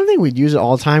like, I don't think we'd use it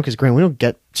all the time because, granted, we don't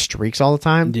get streaks all the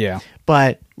time. Yeah.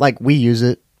 But like we use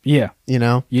it. Yeah. You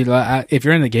know. If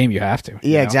you're in the game, you have to.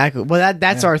 Yeah, exactly. Well,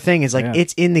 that's our thing. Is like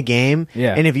it's in the game.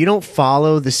 Yeah. And if you don't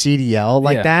follow the CDL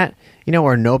like that,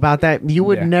 or know about that, you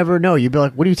would never know. You'd be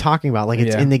like, "What are you talking about?" Like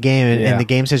it's in the game, and the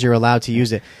game says you're allowed to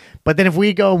use it. But then if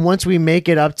we go once we make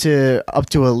it up to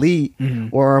elite,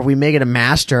 or if we make it a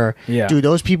master, dude,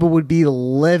 those people would be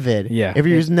livid. Yeah. If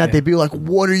you're using that, they'd be like,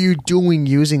 "What are you doing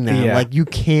using that? Yeah. Like you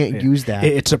can't use that."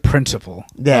 It's a principle.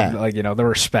 Yeah. Of, like the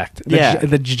respect. Yeah.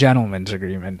 The gentleman's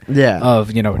agreement. Yeah.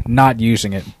 Of not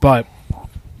using it, but.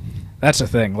 That's the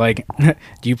thing. Like,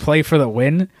 do you play for the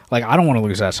win? Like, I don't want to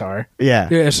lose SR. Yeah.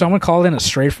 If someone called in a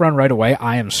strafe run right away,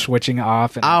 I am switching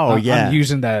off. And I'm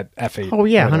using that F8. Oh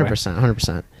yeah, right away.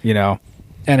 100%.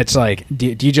 And it's like, do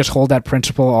you just hold that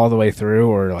principle all the way through,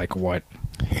 or like what?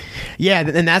 Yeah,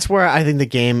 and that's where I think the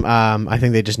game. I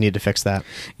think they just need to fix that.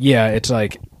 Yeah, it's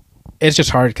like, it's just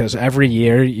hard because every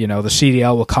year, the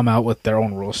CDL will come out with their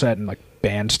own rule set and like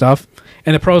ban stuff,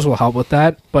 and the pros will help with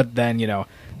that. But then,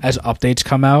 as updates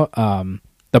come out,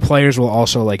 the players will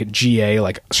also like GA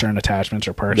like certain attachments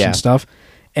or perks and stuff,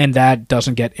 and that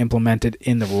doesn't get implemented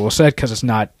in the rule set because it's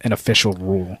not an official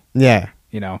rule. Yeah,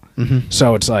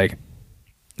 So it's like,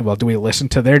 well, do we listen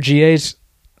to their GAs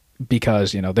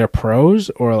because they're pros,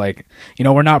 or like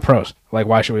we're not pros? Like,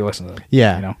 why should we listen to them?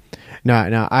 Yeah,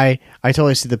 no, I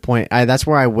totally see the point. That's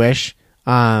where I wish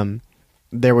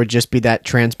there would just be that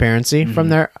transparency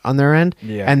from on their end,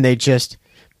 and they just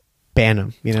ban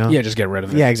them, Yeah, just get rid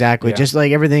of it. Yeah, exactly. Yeah. Just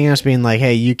like everything else being like,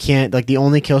 hey, you can't, like the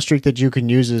only kill streak that you can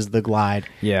use is the glide.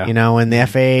 Yeah. And the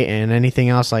FA and anything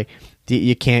else, like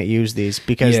you can't use these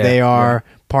because they are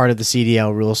part of the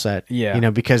CDL rule set.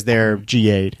 Yeah. Because they're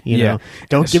GA'd, Yeah.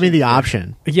 Don't give me the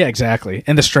option. Yeah, exactly.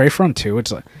 And the strafe run too,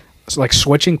 it's like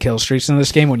switching kill streaks in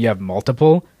this game when you have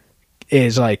multiple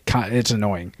is like, it's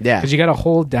annoying. Yeah. Because you got to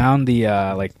hold down the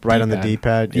like Right on the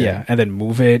D-pad. D-pad. Yeah, and then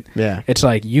move it. Yeah. It's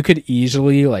like you could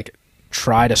easily like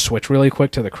try to switch really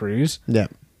quick to the cruise. Yeah.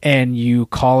 And you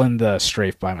call in the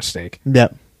strafe by mistake.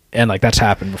 Yep. And like that's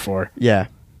happened before. Yeah.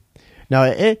 No,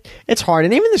 it's hard,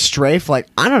 and even the strafe, like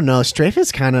I don't know, strafe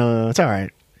is kind of it's all right.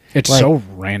 It's like, so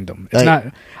random. It's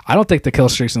not. I don't think the kill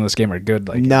streaks in this game are good.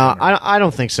 Like no, I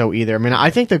don't think so either. I mean, I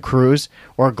think the cruise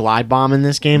or glide bomb in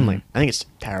this game, like I think it's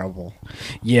terrible.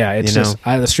 Yeah, it's just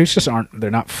the streaks just aren't. They're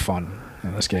not fun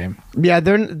in this game. Yeah,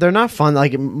 they're not fun.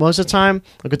 Like most of the time,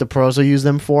 look what the pros will use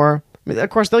them for. I mean, of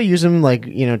course, they'll use them like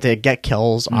to get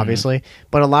kills, obviously.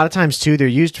 But a lot of times too, they're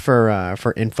used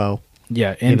for info.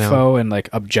 Yeah, info and like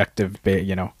objective,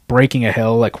 breaking a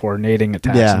hill, like coordinating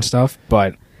attacks and stuff.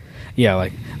 But yeah,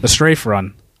 like the strafe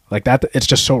run, like that, it's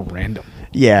just so random.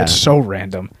 Yeah, it's so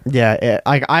random. Yeah,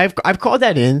 I've called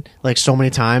that in like so many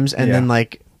times, and then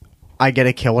like I get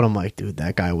a kill, and I'm like, dude,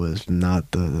 that guy was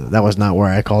not that was not where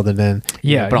I called it in.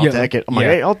 Yeah, but I'll take it. I'm like,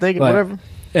 hey, I'll take it, whatever.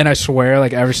 And I swear,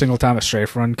 like every single time a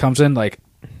strafe run comes in, like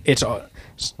it's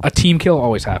a team kill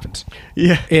always happens.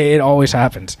 Yeah, it always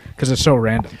happens because it's so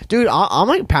random. Dude, I'll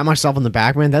like pat myself on the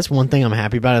back, man. That's one thing I'm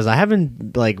happy about is I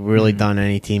haven't like really done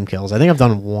any team kills. I think I've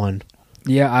done one.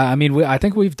 Yeah, I mean, I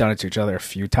think we've done it to each other a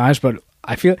few times, but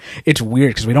I feel it's weird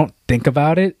because we don't think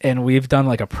about it, and we've done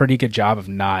like a pretty good job of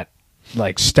not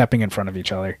like stepping in front of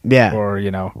each other. Yeah, or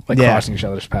like crossing each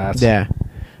other's paths. Yeah.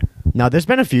 Now, there's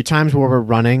been a few times where we're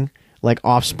running like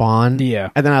off spawn,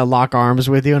 and then I lock arms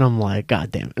with you, and I'm like, God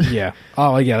damn it. Yeah.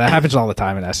 Oh, yeah. That happens all the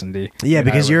time in S&D. Yeah,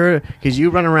 because you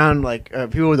run around like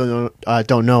people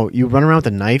don't know you run around with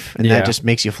a knife, and that just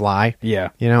makes you fly. Yeah.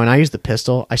 And I use the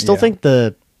pistol. I still think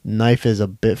the knife is a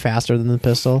bit faster than the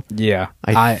pistol. Yeah,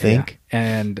 I think,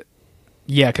 and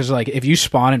because like if you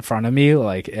spawn in front of me,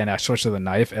 like, and I switch to the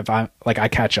knife, if I like I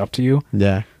catch up to you.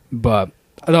 Yeah. But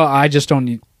no, I just don't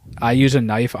need. I use a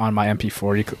knife on my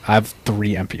MP40. I have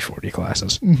 3 MP40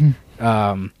 classes.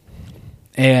 Mm-hmm.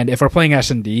 And if we're playing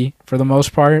S&D for the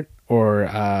most part, or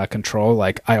Control,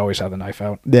 like I always have the knife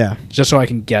out. Yeah. Just so I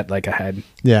can get like ahead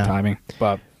timing.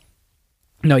 But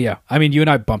no, yeah. I mean, you and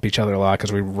I bump each other a lot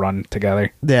because we run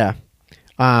together. Yeah.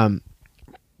 But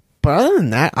other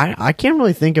than that, I can't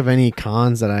really think of any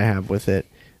cons that I have with it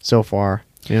so far.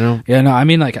 Yeah, no, I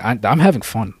mean, like, I'm having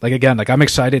fun. Like, again, like, I'm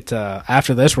excited to,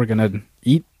 after this, we're going to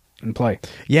eat and play.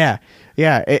 Yeah.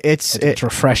 It's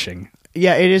refreshing.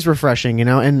 Yeah, it is refreshing,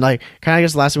 and, like, kind of, I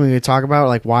guess the last thing we could talk about,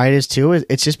 like, why it is, too, is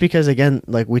it's just because, again,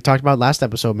 like, we talked about last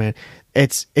episode, man,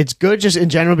 it's good just in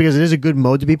general because it is a good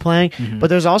mode to be playing, but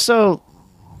there's also,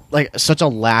 like, such a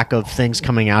lack of things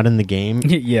coming out in the game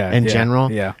in general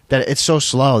that it's so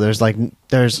slow. There's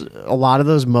a lot of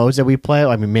those modes that we play,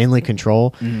 I mean, mainly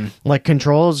Control. Like,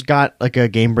 Control's got, like, a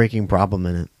game-breaking problem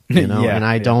in it, and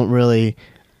I don't really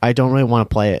want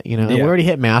to play it, And we already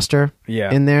hit Master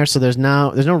in there, so there's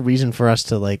no reason for us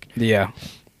to, like,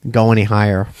 go any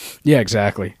higher. Yeah,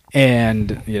 exactly.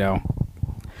 And,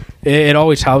 it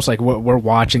always helps, like, we're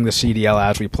watching the CDL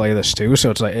as we play this, too,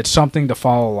 so it's, like, it's something to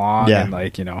follow along and,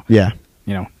 like,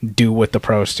 do with the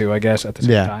pros, too, I guess, at the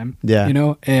same time.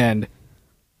 Yeah. And,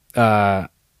 I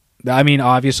mean,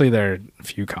 obviously, there are a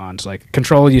few cons. Like,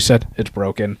 Control, you said it's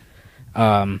broken.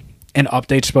 An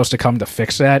update's supposed to come to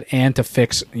fix that, and to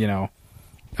fix, for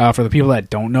the people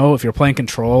that don't know, if you're playing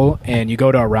Control and you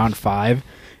go to a round 5,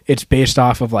 it's based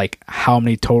off of like how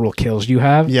many total kills you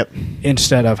have,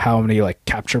 instead of how many like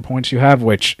capture points you have,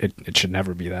 which it should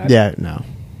never be that. Yeah, no.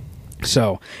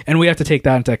 So, and we have to take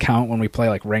that into account when we play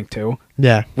like rank 2.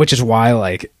 Yeah, which is why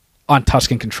like on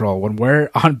Tuscan Control, when we're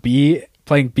on B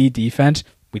playing B defense,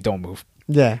 we don't move.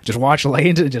 Yeah, just watch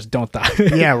lanes and just don't die.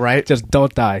 Yeah, right. Just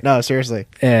don't die. No, seriously.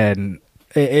 And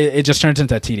it just turns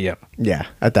into a TDM. Yeah,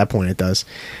 at that point it does.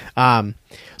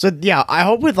 So yeah, I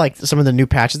hope with like some of the new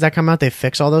patches that come out, they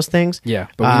fix all those things. Yeah,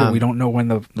 but we don't know when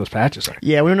those patches are.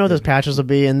 Yeah, we don't know what those patches will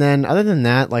be. And then other than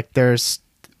that, like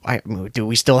do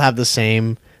we still have the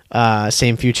same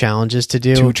few challenges to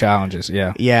do? 2 challenges,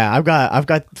 yeah. Yeah, I've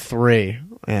got 3.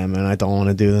 Yeah, man, I don't want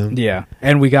to do them. Yeah,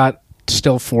 and we got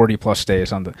still 40 plus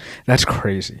days on that's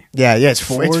crazy. Yeah, it's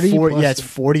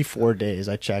 44 days.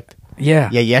 I checked.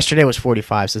 Yeah, yesterday was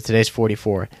 45, so today's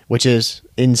 44, which is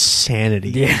insanity.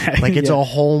 Yeah, like it's a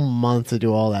whole month to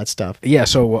do all that stuff. Yeah,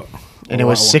 so and it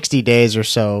was 60 days or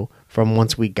so from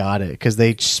once we got it, because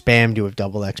they spammed you with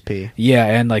double XP. Yeah,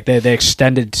 and like they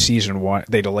extended season 1,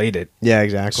 they delayed it. Yeah,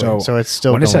 exactly. So it's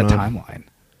still when going is that on. Timeline?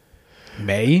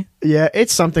 May? Yeah,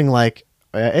 it's something like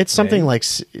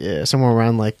somewhere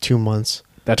around like 2 months.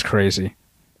 That's crazy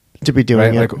to be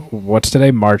doing it. Like, what's today?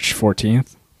 March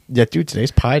 14th. Yeah, dude,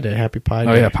 today's Pi Day. Happy Pi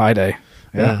Day. Oh, yeah, Pi Day.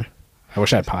 Yeah. I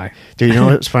wish I had pie. Dude, you know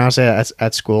what's funny? I was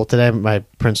at school today, my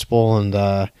principal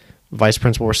and vice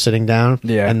principal were sitting down,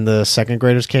 and the second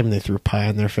graders came and they threw pie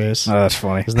in their face. Oh, that's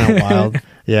funny. Isn't that wild?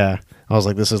 Yeah. I was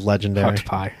like, this is legendary. Fucked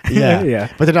pie. Yeah,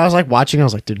 Yeah. But then I was like watching. I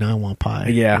was like, dude, now I want pie.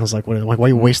 Yeah. I was like, why are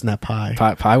you wasting that pie?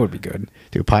 Pie would be good.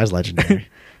 Dude, pie's legendary.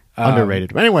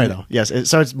 Underrated. But anyway, though, yes.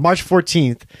 So it's March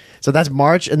 14th. So that's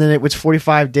March, and then it was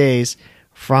 45 days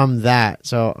from that.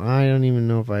 So I don't even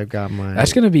know if I got my.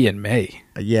 That's gonna be in May.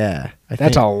 Yeah,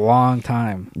 That's a long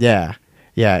time. Yeah,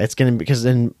 yeah. It's gonna be because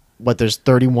then there's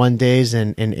 31 days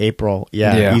in April.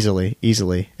 Yeah,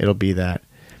 easily it'll be that,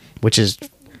 which is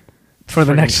for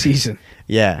the next season.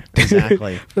 Yeah,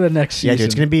 exactly. For the next season. Yeah, dude,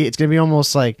 it's gonna be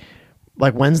almost like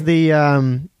when's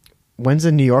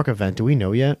the New York event? Do we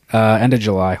know yet? End of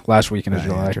July, last weekend of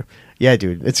July. Yeah,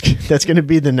 dude, that's gonna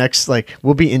be the next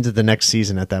we'll be into the next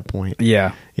season at that point.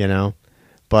 Yeah,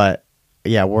 but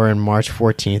yeah, we're in March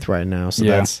 14th right now, so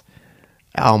that's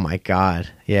oh my god,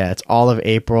 yeah, it's all of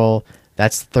April.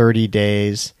 That's 30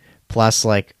 days plus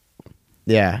it's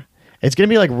gonna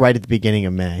be right at the beginning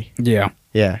of May. Yeah.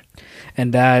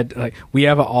 And that we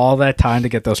have all that time to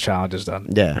get those challenges done.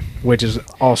 Yeah. Which is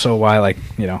also why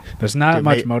there's not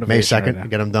much motivation. May 2nd, right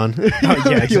get them done. Oh,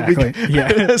 yeah, exactly.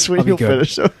 That's when you'll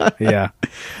finish them. Yeah.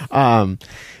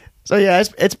 So yeah,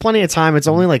 it's plenty of time. It's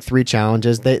only 3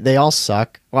 challenges. They all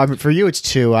suck. Well, I mean, for you it's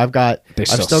 2. I've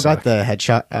still got the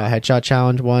headshot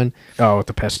challenge one. Oh, with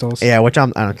the pistols. Yeah, which I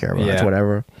don't care about. It's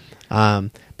whatever.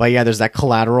 But yeah, there's that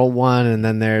collateral one, and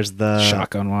then there's the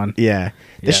shotgun one. Yeah,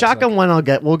 the shotgun one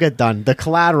we'll get done. The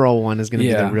collateral one is going to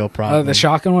be the real problem. The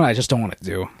shotgun one I just don't want to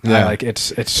do. Yeah.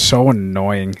 It's so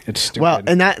annoying. It's stupid. Well,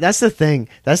 and that's the thing.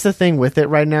 That's the thing with it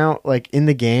right now, in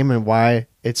the game, and why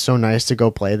it's so nice to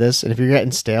go play this. And if you're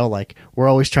getting stale, we're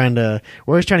always trying to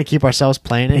keep ourselves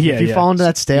playing it. Yeah, if you fall into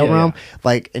that stale realm,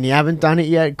 and you haven't done it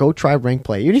yet, go try rank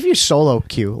play. Even if you solo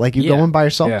queue, you go in by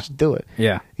yourself, just do it.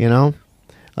 Yeah,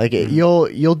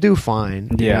 you'll do fine.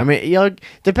 Yeah, I mean,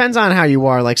 depends on how you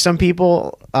are. Some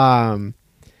people, I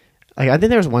think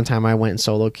there was one time I went in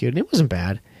solo queued and it wasn't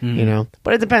bad.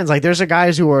 But it depends. There's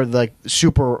guys who are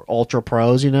super ultra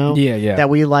pros, that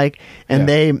we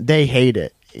and they hate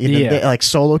it. They,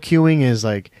 solo queuing is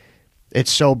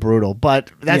it's so brutal, but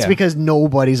that's because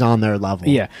nobody's on their level.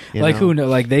 Yeah, who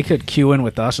know? They could queue in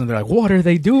with us and they're like, "What are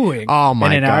they doing?" Oh my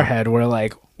god! And in our head, we're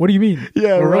like, "What do you mean?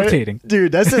 Yeah, we're rotating,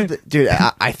 dude." That's dude.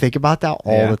 I think about that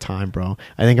all the time, bro.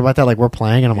 I think about that we're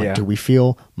playing, and I'm like, "Do we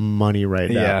feel money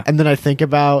right now?" Yeah. And then I think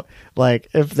about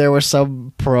if there was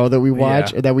some pro that we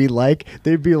watch or that we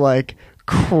they'd be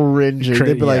cringing.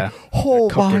 They'd be like,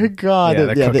 "Oh my god!" Yeah,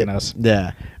 they're cooking us.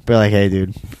 Yeah. But hey,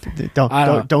 dude,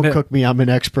 don't cook me. I'm an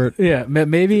expert. Yeah,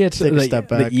 maybe it's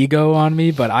the ego on me,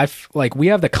 but we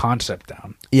have the concept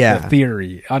down. Yeah, the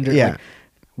theory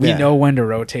we know when to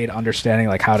rotate, understanding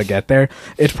how to get there.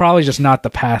 It's probably just not the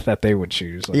path that they would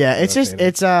choose. A lot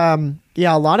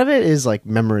of it is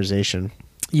memorization.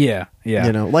 Yeah.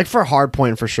 For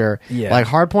hardpoint for sure. Yeah.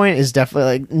 Hardpoint is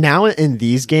definitely now in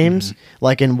these games,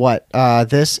 in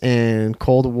this in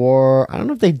Cold War. I don't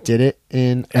know if they did it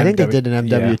in. I think they did in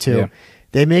MW too. Yeah.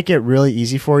 They make it really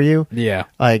easy for you. Yeah.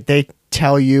 They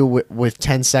tell you with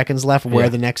 10 seconds left where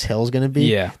the next hill is going to be.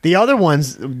 Yeah. The other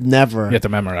ones never. You have to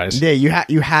memorize. Yeah.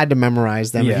 You had to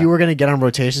memorize them if you were going to get on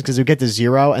rotations because it would get to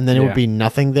 0 and then it would be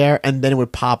nothing there and then it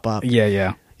would pop up.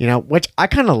 Yeah. Which I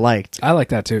kind of liked. I like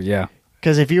that too. Yeah.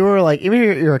 Because if you were even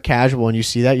if you're a casual and you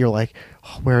see that, you're like,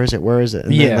 oh, where is it?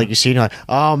 And then you see, you're like,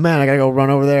 oh man, I gotta go run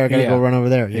over there. Go run over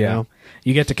there. You know,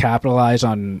 you get to capitalize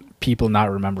on people not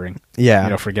remembering.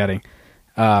 Yeah, forgetting.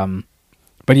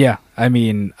 But yeah, I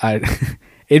mean,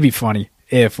 it'd be funny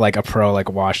if a pro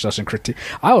watched us and critique.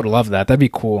 I would love that. That'd be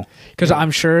cool. Because I'm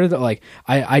sure that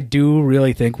I do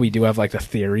really think we do have the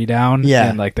theory down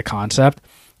and the concept.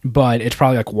 But it's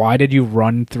probably why did you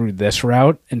run through this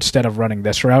route instead of running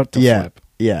this route to flip?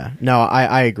 Yeah. No,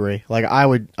 I agree. I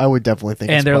would definitely think.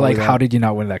 And they're like, how did you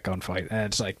not win that gunfight? And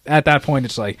it's at that point,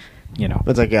 it's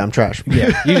it's I'm trash.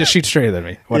 Yeah, you just shoot straighter than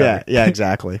me. Whatever. Yeah,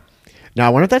 exactly. Now I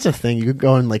wonder if that's a thing. You could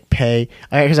go and pay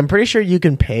because I'm pretty sure you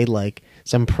can pay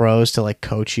some pros to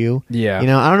coach you. Yeah. I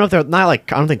don't know if they're not I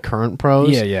don't think current pros.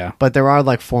 Yeah. But there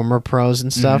are former pros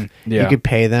and stuff. Yeah. You could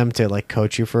pay them to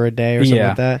coach you for a day or something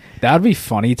like that. That would be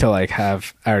funny to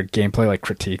have our gameplay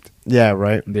critiqued. Yeah,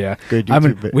 right. Yeah. Good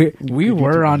YouTube, I mean, we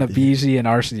were on a BZ and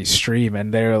RCD stream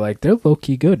and they're they're low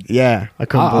key good. Yeah. I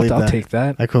couldn't believe that. I'll take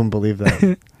that. I couldn't believe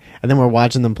that. And then we're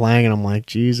watching them playing, and I'm like,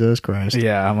 Jesus Christ.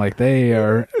 Yeah, I'm like, these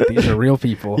are real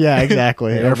people. Yeah,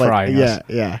 exactly. They're frying us.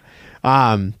 Yeah.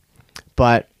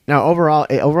 But no, overall,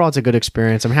 it's a good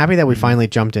experience. I'm happy that we finally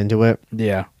jumped into it.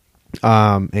 Yeah.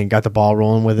 And got the ball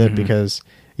rolling with it because,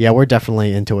 we're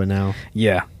definitely into it now.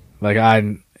 Yeah.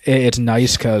 It's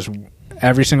nice because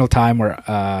every single time we're,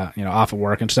 off of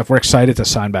work and stuff, we're excited to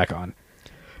sign back on.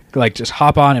 Like, just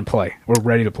hop on and play. We're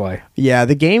ready to play. Yeah,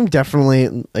 the game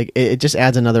definitely like it just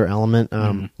adds another element,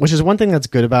 which is one thing that's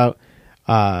good about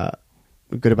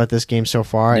this game so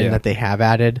far, and that they have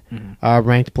added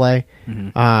ranked play.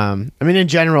 I mean, in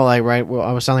general, like right, well,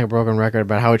 I was sounding like a broken record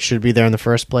about how it should be there in the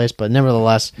first place, but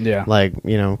nevertheless, like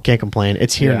can't complain.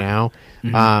 It's here now,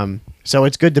 so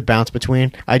it's good to bounce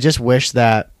between. I just wish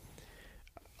that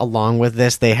along with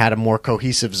this, they had a more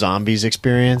cohesive zombies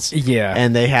experience. Yeah,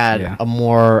 and they had a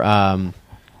more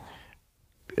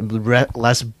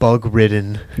less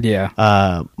bug-ridden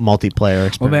multiplayer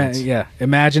experience. Well, man,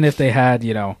 imagine if they had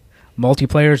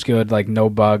multiplayer's good, like no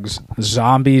bugs.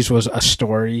 Zombies was a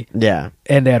story. Yeah,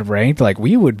 and they had ranked. Like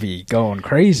we would be going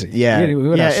crazy. Yeah,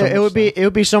 it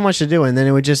would be so much to do, and then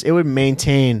it would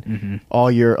maintain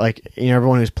all your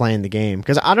everyone who's playing the game.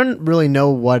 Because I don't really know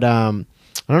what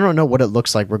I don't know what it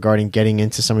looks like regarding getting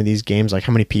into some of these games, like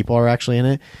how many people are actually in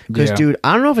it. Because dude,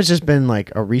 I don't know if it's just been like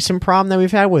a recent problem that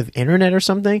we've had with internet or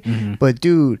something. But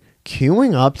dude,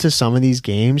 queuing up to some of these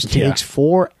games takes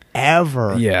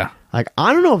forever. Yeah. Like,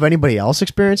 I don't know if anybody else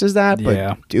experiences that,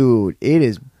 but dude, it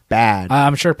is bad.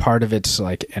 I'm sure part of it's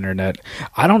like internet.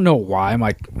 I don't know why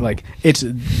it's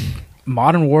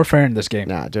Modern Warfare in this game.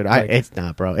 Nah, dude, it's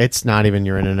not, bro. It's not even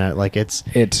your internet. Like it's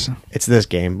this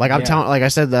game. Like I'm telling, like I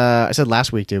said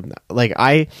last week, dude. Like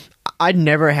I'd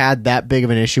never had that big of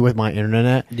an issue with my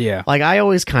internet. Yeah. Like I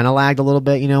always kind of lagged a little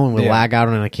bit, when we lag out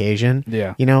on an occasion.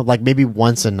 Yeah. Like maybe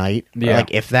once a night. Yeah.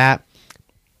 Like if that.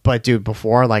 But dude,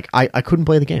 before I couldn't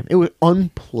play the game. It was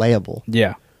unplayable.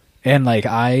 Yeah. And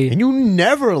you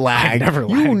never lagged.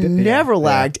 You never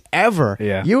lagged ever.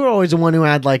 Yeah. You were always the one who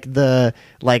had the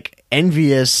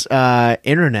envious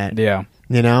internet. Yeah.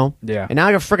 Yeah. And now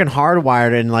I got freaking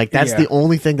hardwired, and that's the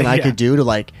only thing that I could do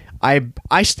to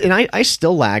I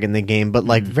still lag in the game, but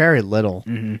very little.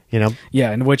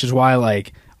 Yeah, and which is why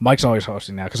Mike's always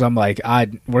hosting now, because I'm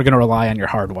we're gonna rely on your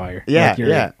hardwire.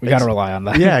 Yeah, we gotta rely on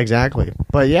that. Yeah, exactly.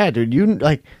 But yeah, dude,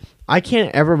 I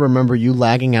can't ever remember you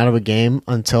lagging out of a game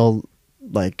until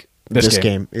this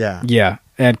game. Yeah, yeah.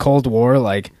 And Cold War,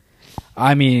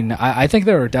 I mean, I think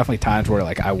there were definitely times where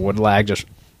I would lag just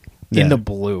in the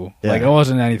blue. Yeah. It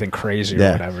wasn't anything crazy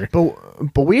or whatever.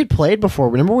 But we had played before.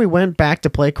 Remember we went back to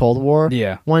play Cold War?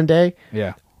 One day.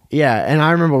 Yeah. Yeah, and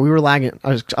I remember we were lagging.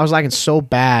 I was lagging so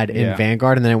bad in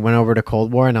Vanguard, and then I went over to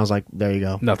Cold War, and I was like, "There you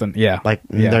go, nothing." Yeah,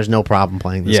 there's no problem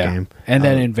playing this game. And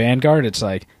then in Vanguard, it's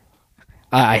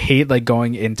I hate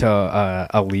going into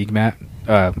a league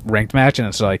ranked match, and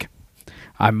it's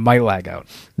I might lag out.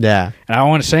 Yeah, and I don't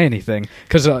want to say anything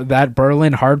because that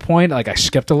Berlin hardpoint, I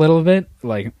skipped a little bit,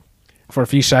 for a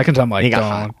few seconds. I'm like,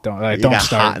 don't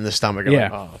start. Hot in the stomach.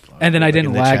 Yeah, and then I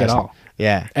didn't lag at all.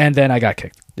 Yeah, and then I got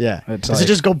kicked. Yeah. Does it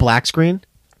just go black screen?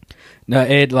 No,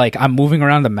 it I'm moving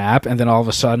around the map, and then all of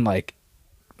a sudden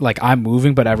I'm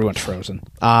moving, but everyone's frozen.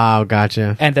 Oh,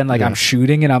 gotcha. And then I'm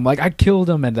shooting, and I'm I killed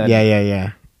him, and then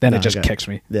Then it just kicks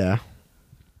me. Yeah.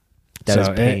 That is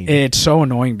pain. It's so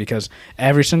annoying because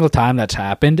every single time that's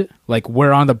happened,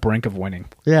 we're on the brink of winning.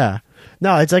 Yeah.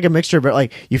 No, it's a mixture,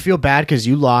 but you feel bad because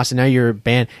you lost, and now you're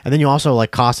banned, and then you also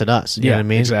costed us. You know what I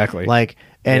mean? Exactly.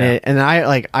 And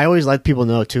I always let people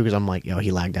know too, because I'm yo,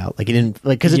 he lagged out. He didn't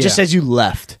because it just says you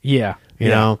left. Yeah. You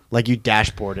know, you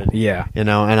dashboarded. Yeah. And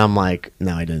I'm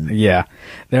no, I didn't. Yeah.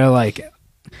 They're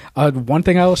one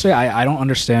thing I will say, I don't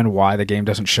understand why the game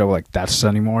doesn't show deaths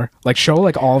anymore. Show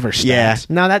all of our stats. Yeah.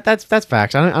 No, that's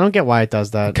facts. I don't get why it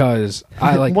does that. Because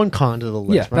I one con to the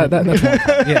list. Yeah. Right? That's one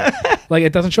con. Yeah.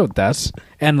 It doesn't show deaths,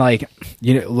 and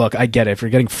look, I get it. If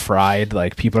you're getting fried,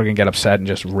 people are gonna get upset and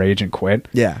just rage and quit.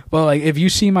 Yeah. But if you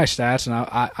see my stats,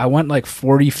 and I went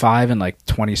 45 and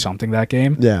 20 something that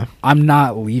game. Yeah. I'm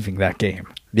not leaving that game.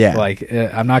 Yeah.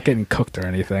 I'm not getting cooked or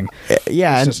anything.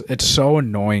 Yeah. It's so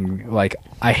annoying.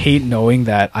 I hate knowing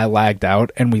that I lagged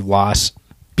out and we lost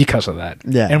because of that.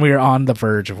 Yeah. And we were on the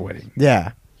verge of winning.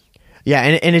 Yeah. Yeah,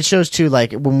 and it shows too.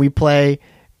 When we play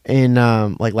in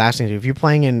last night, if you're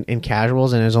playing in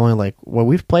casuals, and there's only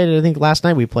we've played it, I think last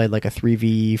night we played a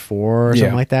 3v4 or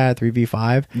something like that,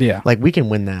 3v5. Yeah. We can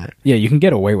win that. Yeah, you can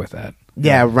get away with that.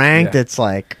 Yeah, ranked it's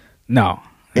no.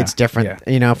 It's different.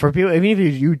 Yeah. For people, even if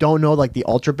you don't know the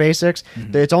ultra basics,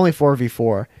 it's only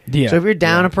 4v4. Yeah. So if you're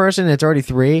down a person, it's already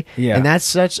 3. Yeah. And that's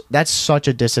such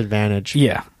a disadvantage.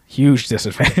 Yeah. Huge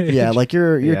disadvantage. Yeah,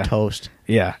 you're toast.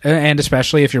 Yeah. And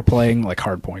especially if you're playing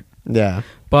hardpoint. Yeah.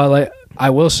 But I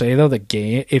will say though, the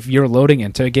game, if you're loading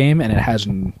into a game and it has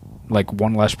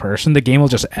one less person, the game will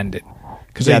just end it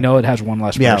because they know it has one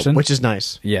less person. Yeah, which is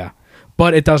nice. Yeah.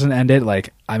 But it doesn't end it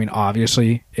I mean,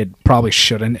 obviously it probably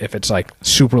shouldn't if it's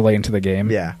super late into the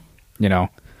game. Yeah.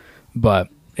 But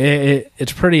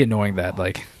it's pretty annoying that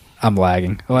I'm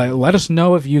lagging. Like, let us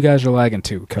know if you guys are lagging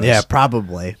too. Yeah,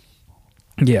 probably.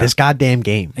 Yeah. This goddamn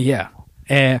game. Yeah.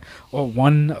 And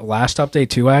one last update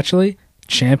too, actually.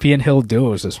 Champion Hill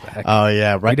Duos is back. Oh,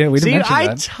 yeah, right. We didn't See, mention I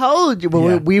that. told you. Well,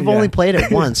 Yeah, we've yeah. only played it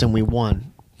once, and we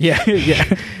won. Yeah,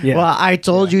 yeah, yeah. Well, I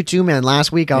told you too, man.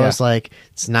 Last week, I was like,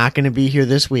 it's not going to be here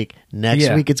this week. Next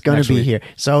week, it's going to be here.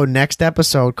 So next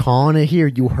episode, calling it here.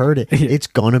 You heard it. It's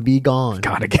going to be gone.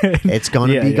 Gone again. It's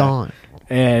going to be gone.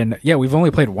 And yeah, we've only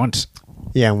played once.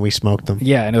 Yeah, and we smoked them.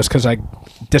 Yeah, and it was because I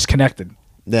disconnected.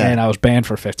 Yeah. And I was banned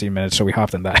for 15 minutes, so we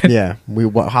hopped in that. Yeah, we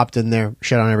hopped in there,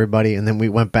 shit on everybody, and then we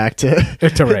went back to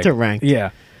to rank. Yeah.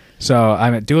 So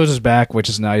I mean, Duos is back, which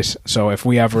is nice. So if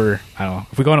we ever, I don't know,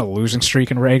 if we go on a losing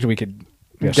streak in ranked, we could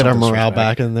get our morale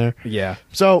back in there. Yeah.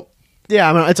 So yeah,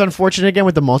 I mean, it's unfortunate again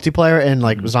with the multiplayer and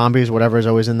like zombies, whatever is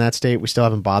always in that state. We still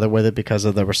haven't bothered with it because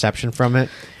of the reception from it.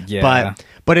 Yeah.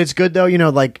 But it's good though. You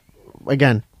know, like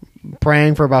again,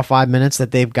 praying for about 5 minutes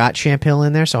that they've got Champ Hill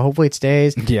in there, so hopefully it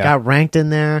stays. Yeah. Got ranked in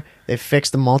there. They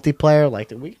fixed the multiplayer. Like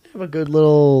we can have a good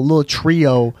little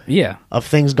trio. Yeah. Of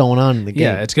things going on in the game.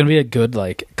 Yeah, it's gonna be a good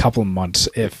like couple months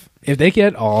if they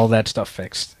get all that stuff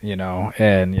fixed, you know,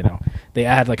 and you know they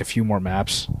add like a few more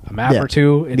maps, a map or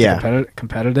two into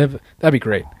competitive. That'd be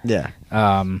great. Yeah.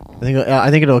 I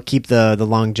think it'll keep the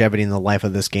longevity and the life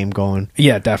of this game going.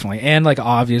 Yeah, definitely. And like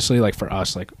obviously, like for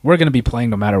us, like we're gonna be playing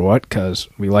no matter what because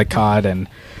we like COD and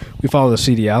we follow the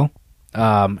CDL.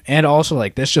 And also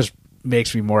like this just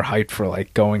makes me more hyped for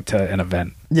like going to an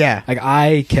event. Yeah. Like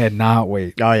I cannot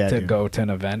wait to go to an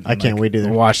event. I can't wait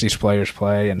either. Watch these players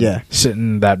play and sit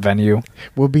in that venue.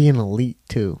 We'll be an elite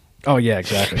too. Oh yeah,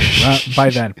 exactly.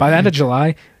 By the end of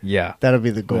July, that'll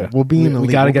be the goal. Yeah. We'll be in elite.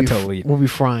 We gotta get to elite. We'll be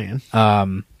frying.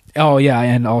 Oh yeah,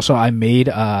 and also I made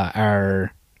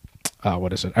our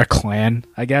what is it? Our clan,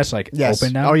 I guess, like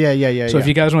open now. Oh yeah. So if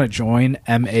you guys want to join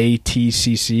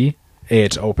MATCC,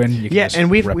 it's open. You can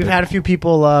and we've had a few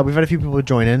people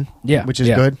join in. Yeah, which is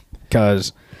good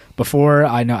because before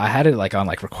I had it like on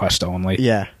like request only.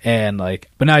 Yeah, and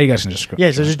like, but now you guys can just so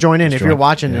just join in if you're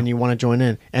watching and you want to join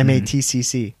in.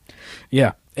 MATCC.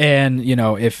 Yeah. And, you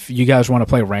know, if you guys want to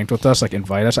play ranked with us, like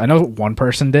invite us. I know one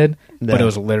person did, but it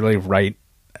was literally right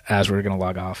as we were going to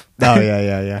log off. Oh,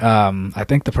 yeah. I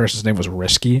think the person's name was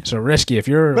Risky. So, Risky, if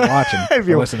you're watching, if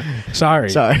you're listening,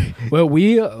 sorry. Well,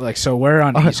 we're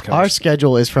on East Coast. Our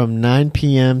schedule is from 9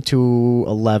 p.m. to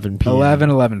 11 p.m.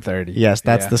 11:30. Yes,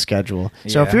 that's the schedule.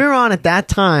 So if you're on at that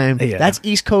time, that's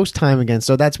East Coast time again.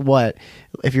 So that's what?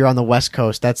 If you're on the West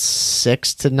Coast, that's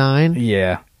 6 to 9?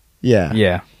 Yeah.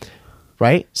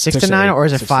 Right? 6 to 9, or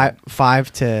is it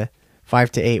 5 to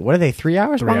 8? What are they, 3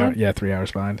 hours behind? 3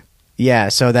 hours behind. Yeah,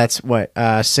 so that's what,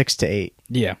 6 to 8.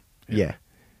 Yeah. Yes,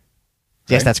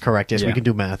 that's correct. Yes, we can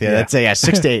do math. That's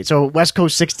 6 to 8. So West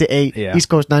Coast 6 to 8, East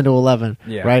Coast 9 to 11.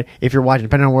 Right? If you're watching,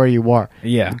 depending on where you are.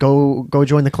 Yeah. Go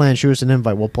join the clan, shoot us an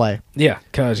invite, we'll play. Yeah,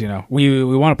 because, you know, we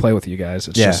want to play with you guys.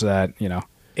 It's just that, you know,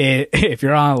 if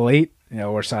you're on late, you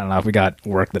know, we're signing off. We got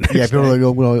work the next day. People are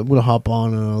like, we'll hop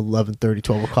on 11:30,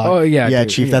 12 o'clock. Oh, yeah. Yeah,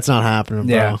 Chief, that's not happening,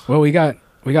 bro. Yeah. Well, we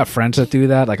got friends that do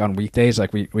that, like on weekdays.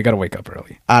 Like, we got to wake up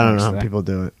early. I don't know how people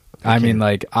do it. I mean,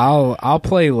 like, I'll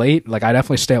play late. Like, I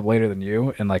definitely stay up later than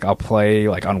you. And, like, I'll play,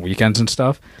 like, on weekends and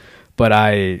stuff. But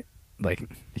you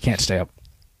can't stay up.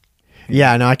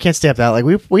 Yeah, no, I can't stay up that. Like,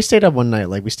 we stayed up one night.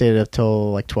 Like, we stayed up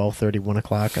till, like, 12:30, 1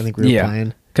 o'clock. I think we were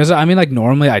playing. Because, I mean, like,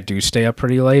 normally I do stay up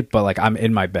pretty late. But, like, I'm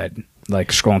in my bed, like,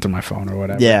 scrolling through my phone or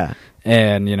whatever. Yeah.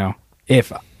 And, you know,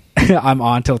 if I'm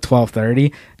on till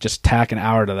 12:30, just tack an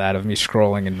hour to that of me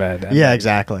scrolling in bed. And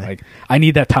exactly. Like, I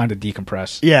need that time to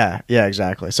decompress. Yeah,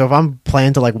 exactly. So if I'm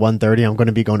playing till like 1:30, I'm going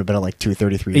to be going to bed at like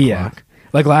 2:30, 3 o'clock.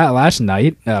 Like last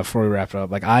night, before we wrapped it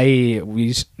up, like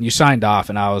you signed off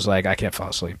and I was like, I can't fall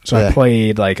asleep. So I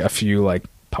played like a few like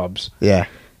pubs. Yeah.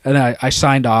 And I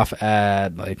signed off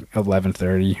at like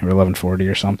 11:30 or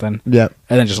 11:40 or something. Yep.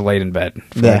 And then just laid in bed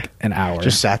for like an hour.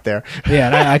 Just sat there. Yeah,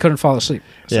 and I couldn't fall asleep.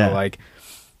 So like,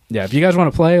 yeah, if you guys want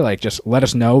to play, like, just let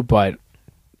us know. But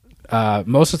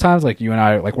most of the times, like, you and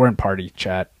I, like, we're in party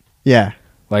chat. Yeah.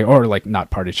 Like, or, like, not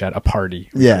party chat, a party.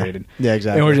 Yeah. Created. Yeah,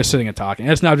 exactly. And we're just sitting and talking.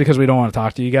 And it's not because we don't want to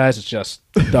talk to you guys. It's just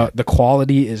the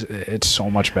quality it's so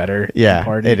much better. Yeah,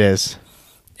 party. it is.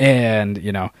 And,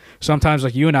 you know, sometimes,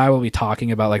 like, you and I will be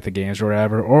talking about, like, the games or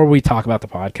whatever, or we talk about the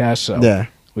podcast. So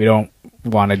we don't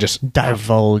want to just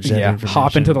divulge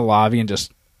hop into the lobby and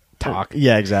just talk.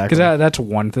 Yeah, exactly. Because that's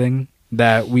one thing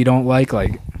that we don't like.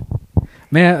 Like,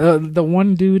 man, the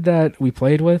one dude that we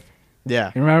played with,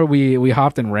 Yeah. You remember we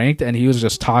hopped and ranked, and he was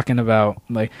just talking about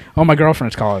like, oh, my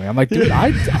girlfriend's calling me. I'm like, dude,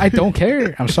 I don't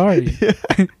care. I'm sorry.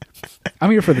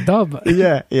 I'm here for the dub.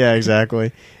 Yeah,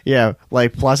 exactly. Yeah,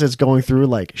 like plus it's going through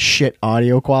like shit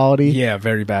audio quality. Yeah,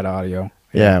 very bad audio.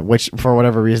 Yeah, which for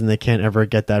whatever reason they can't ever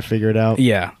get that figured out.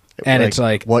 Yeah. And like, it's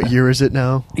like, what year is it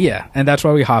now? Yeah, and that's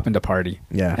why we hop into party.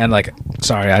 Yeah. And like,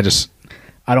 sorry, I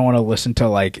don't want to listen to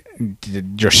like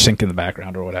your sync in the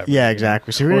background or whatever. Yeah,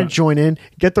 exactly. So you're going to join in,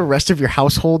 get the rest of your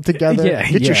household together,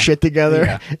 get your shit together.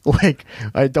 Yeah. Like,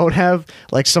 I don't have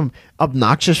like some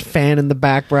obnoxious fan in the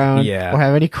background or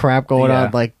have any crap going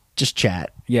on. Like, just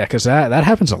chat. Yeah, because that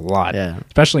happens a lot. Yeah.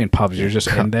 Especially in pubs. You're just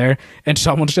in there and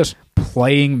someone's just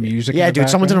playing music. Yeah, in the dude,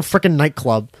 someone's in a background. freaking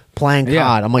nightclub playing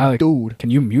COD. I'm like, dude.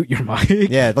 Can you mute your mic?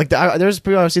 Yeah, like there's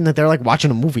people I've seen that they're like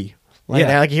watching a movie. Like,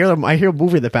 I hear a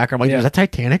movie in the background. I'm like, is that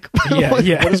Titanic? Yeah,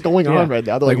 like, what is going on right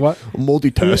now? They're like, what?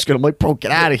 Multitasking. I'm like, bro,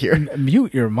 get out of here.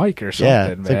 Mute your mic or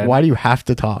something, it's man. like, why do you have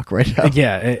to talk right now?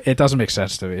 Yeah, it doesn't make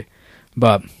sense to me.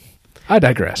 But I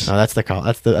digress. No, that's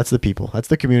the people. That's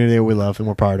the community that we love and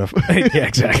we're part of. Yeah,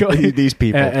 exactly. These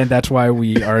people. And that's why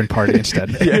we are in party instead.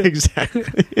 Yeah, exactly.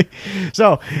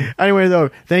 So, anyway, though,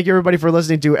 thank you everybody for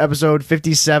listening to episode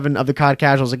 57 of the COD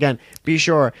Casuals. Again, be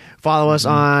sure, follow us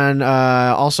on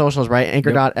all socials, right?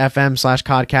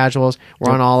 Anchor.fm/COD Casuals.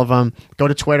 We're on all of them. Go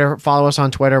to Twitter. Follow us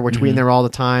on Twitter. We're tweeting there all the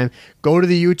time. Go to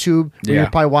the YouTube. You're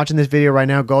probably watching this video right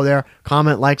now. Go there.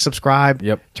 Comment, like, subscribe.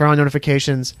 Turn on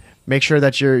notifications. Make sure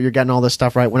that you're getting all this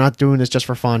stuff right. We're not doing this just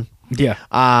for fun. Yeah.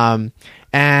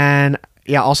 And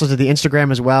yeah, also to the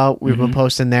Instagram as well. We've been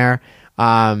posting there.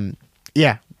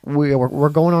 Yeah, we're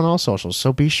going on all socials.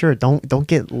 So be sure don't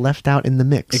get left out in the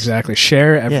mix. Exactly.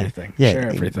 Share everything. Yeah. Share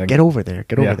everything. Get over there.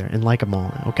 Get over there and like them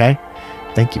all. Okay.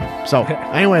 Thank you. So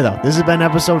anyway, though, this has been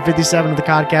episode 57 of the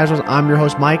COD Casuals. I'm your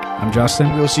host, Mike. I'm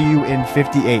Justin. We'll see you in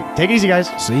 58. Take it easy, guys.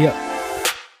 See ya.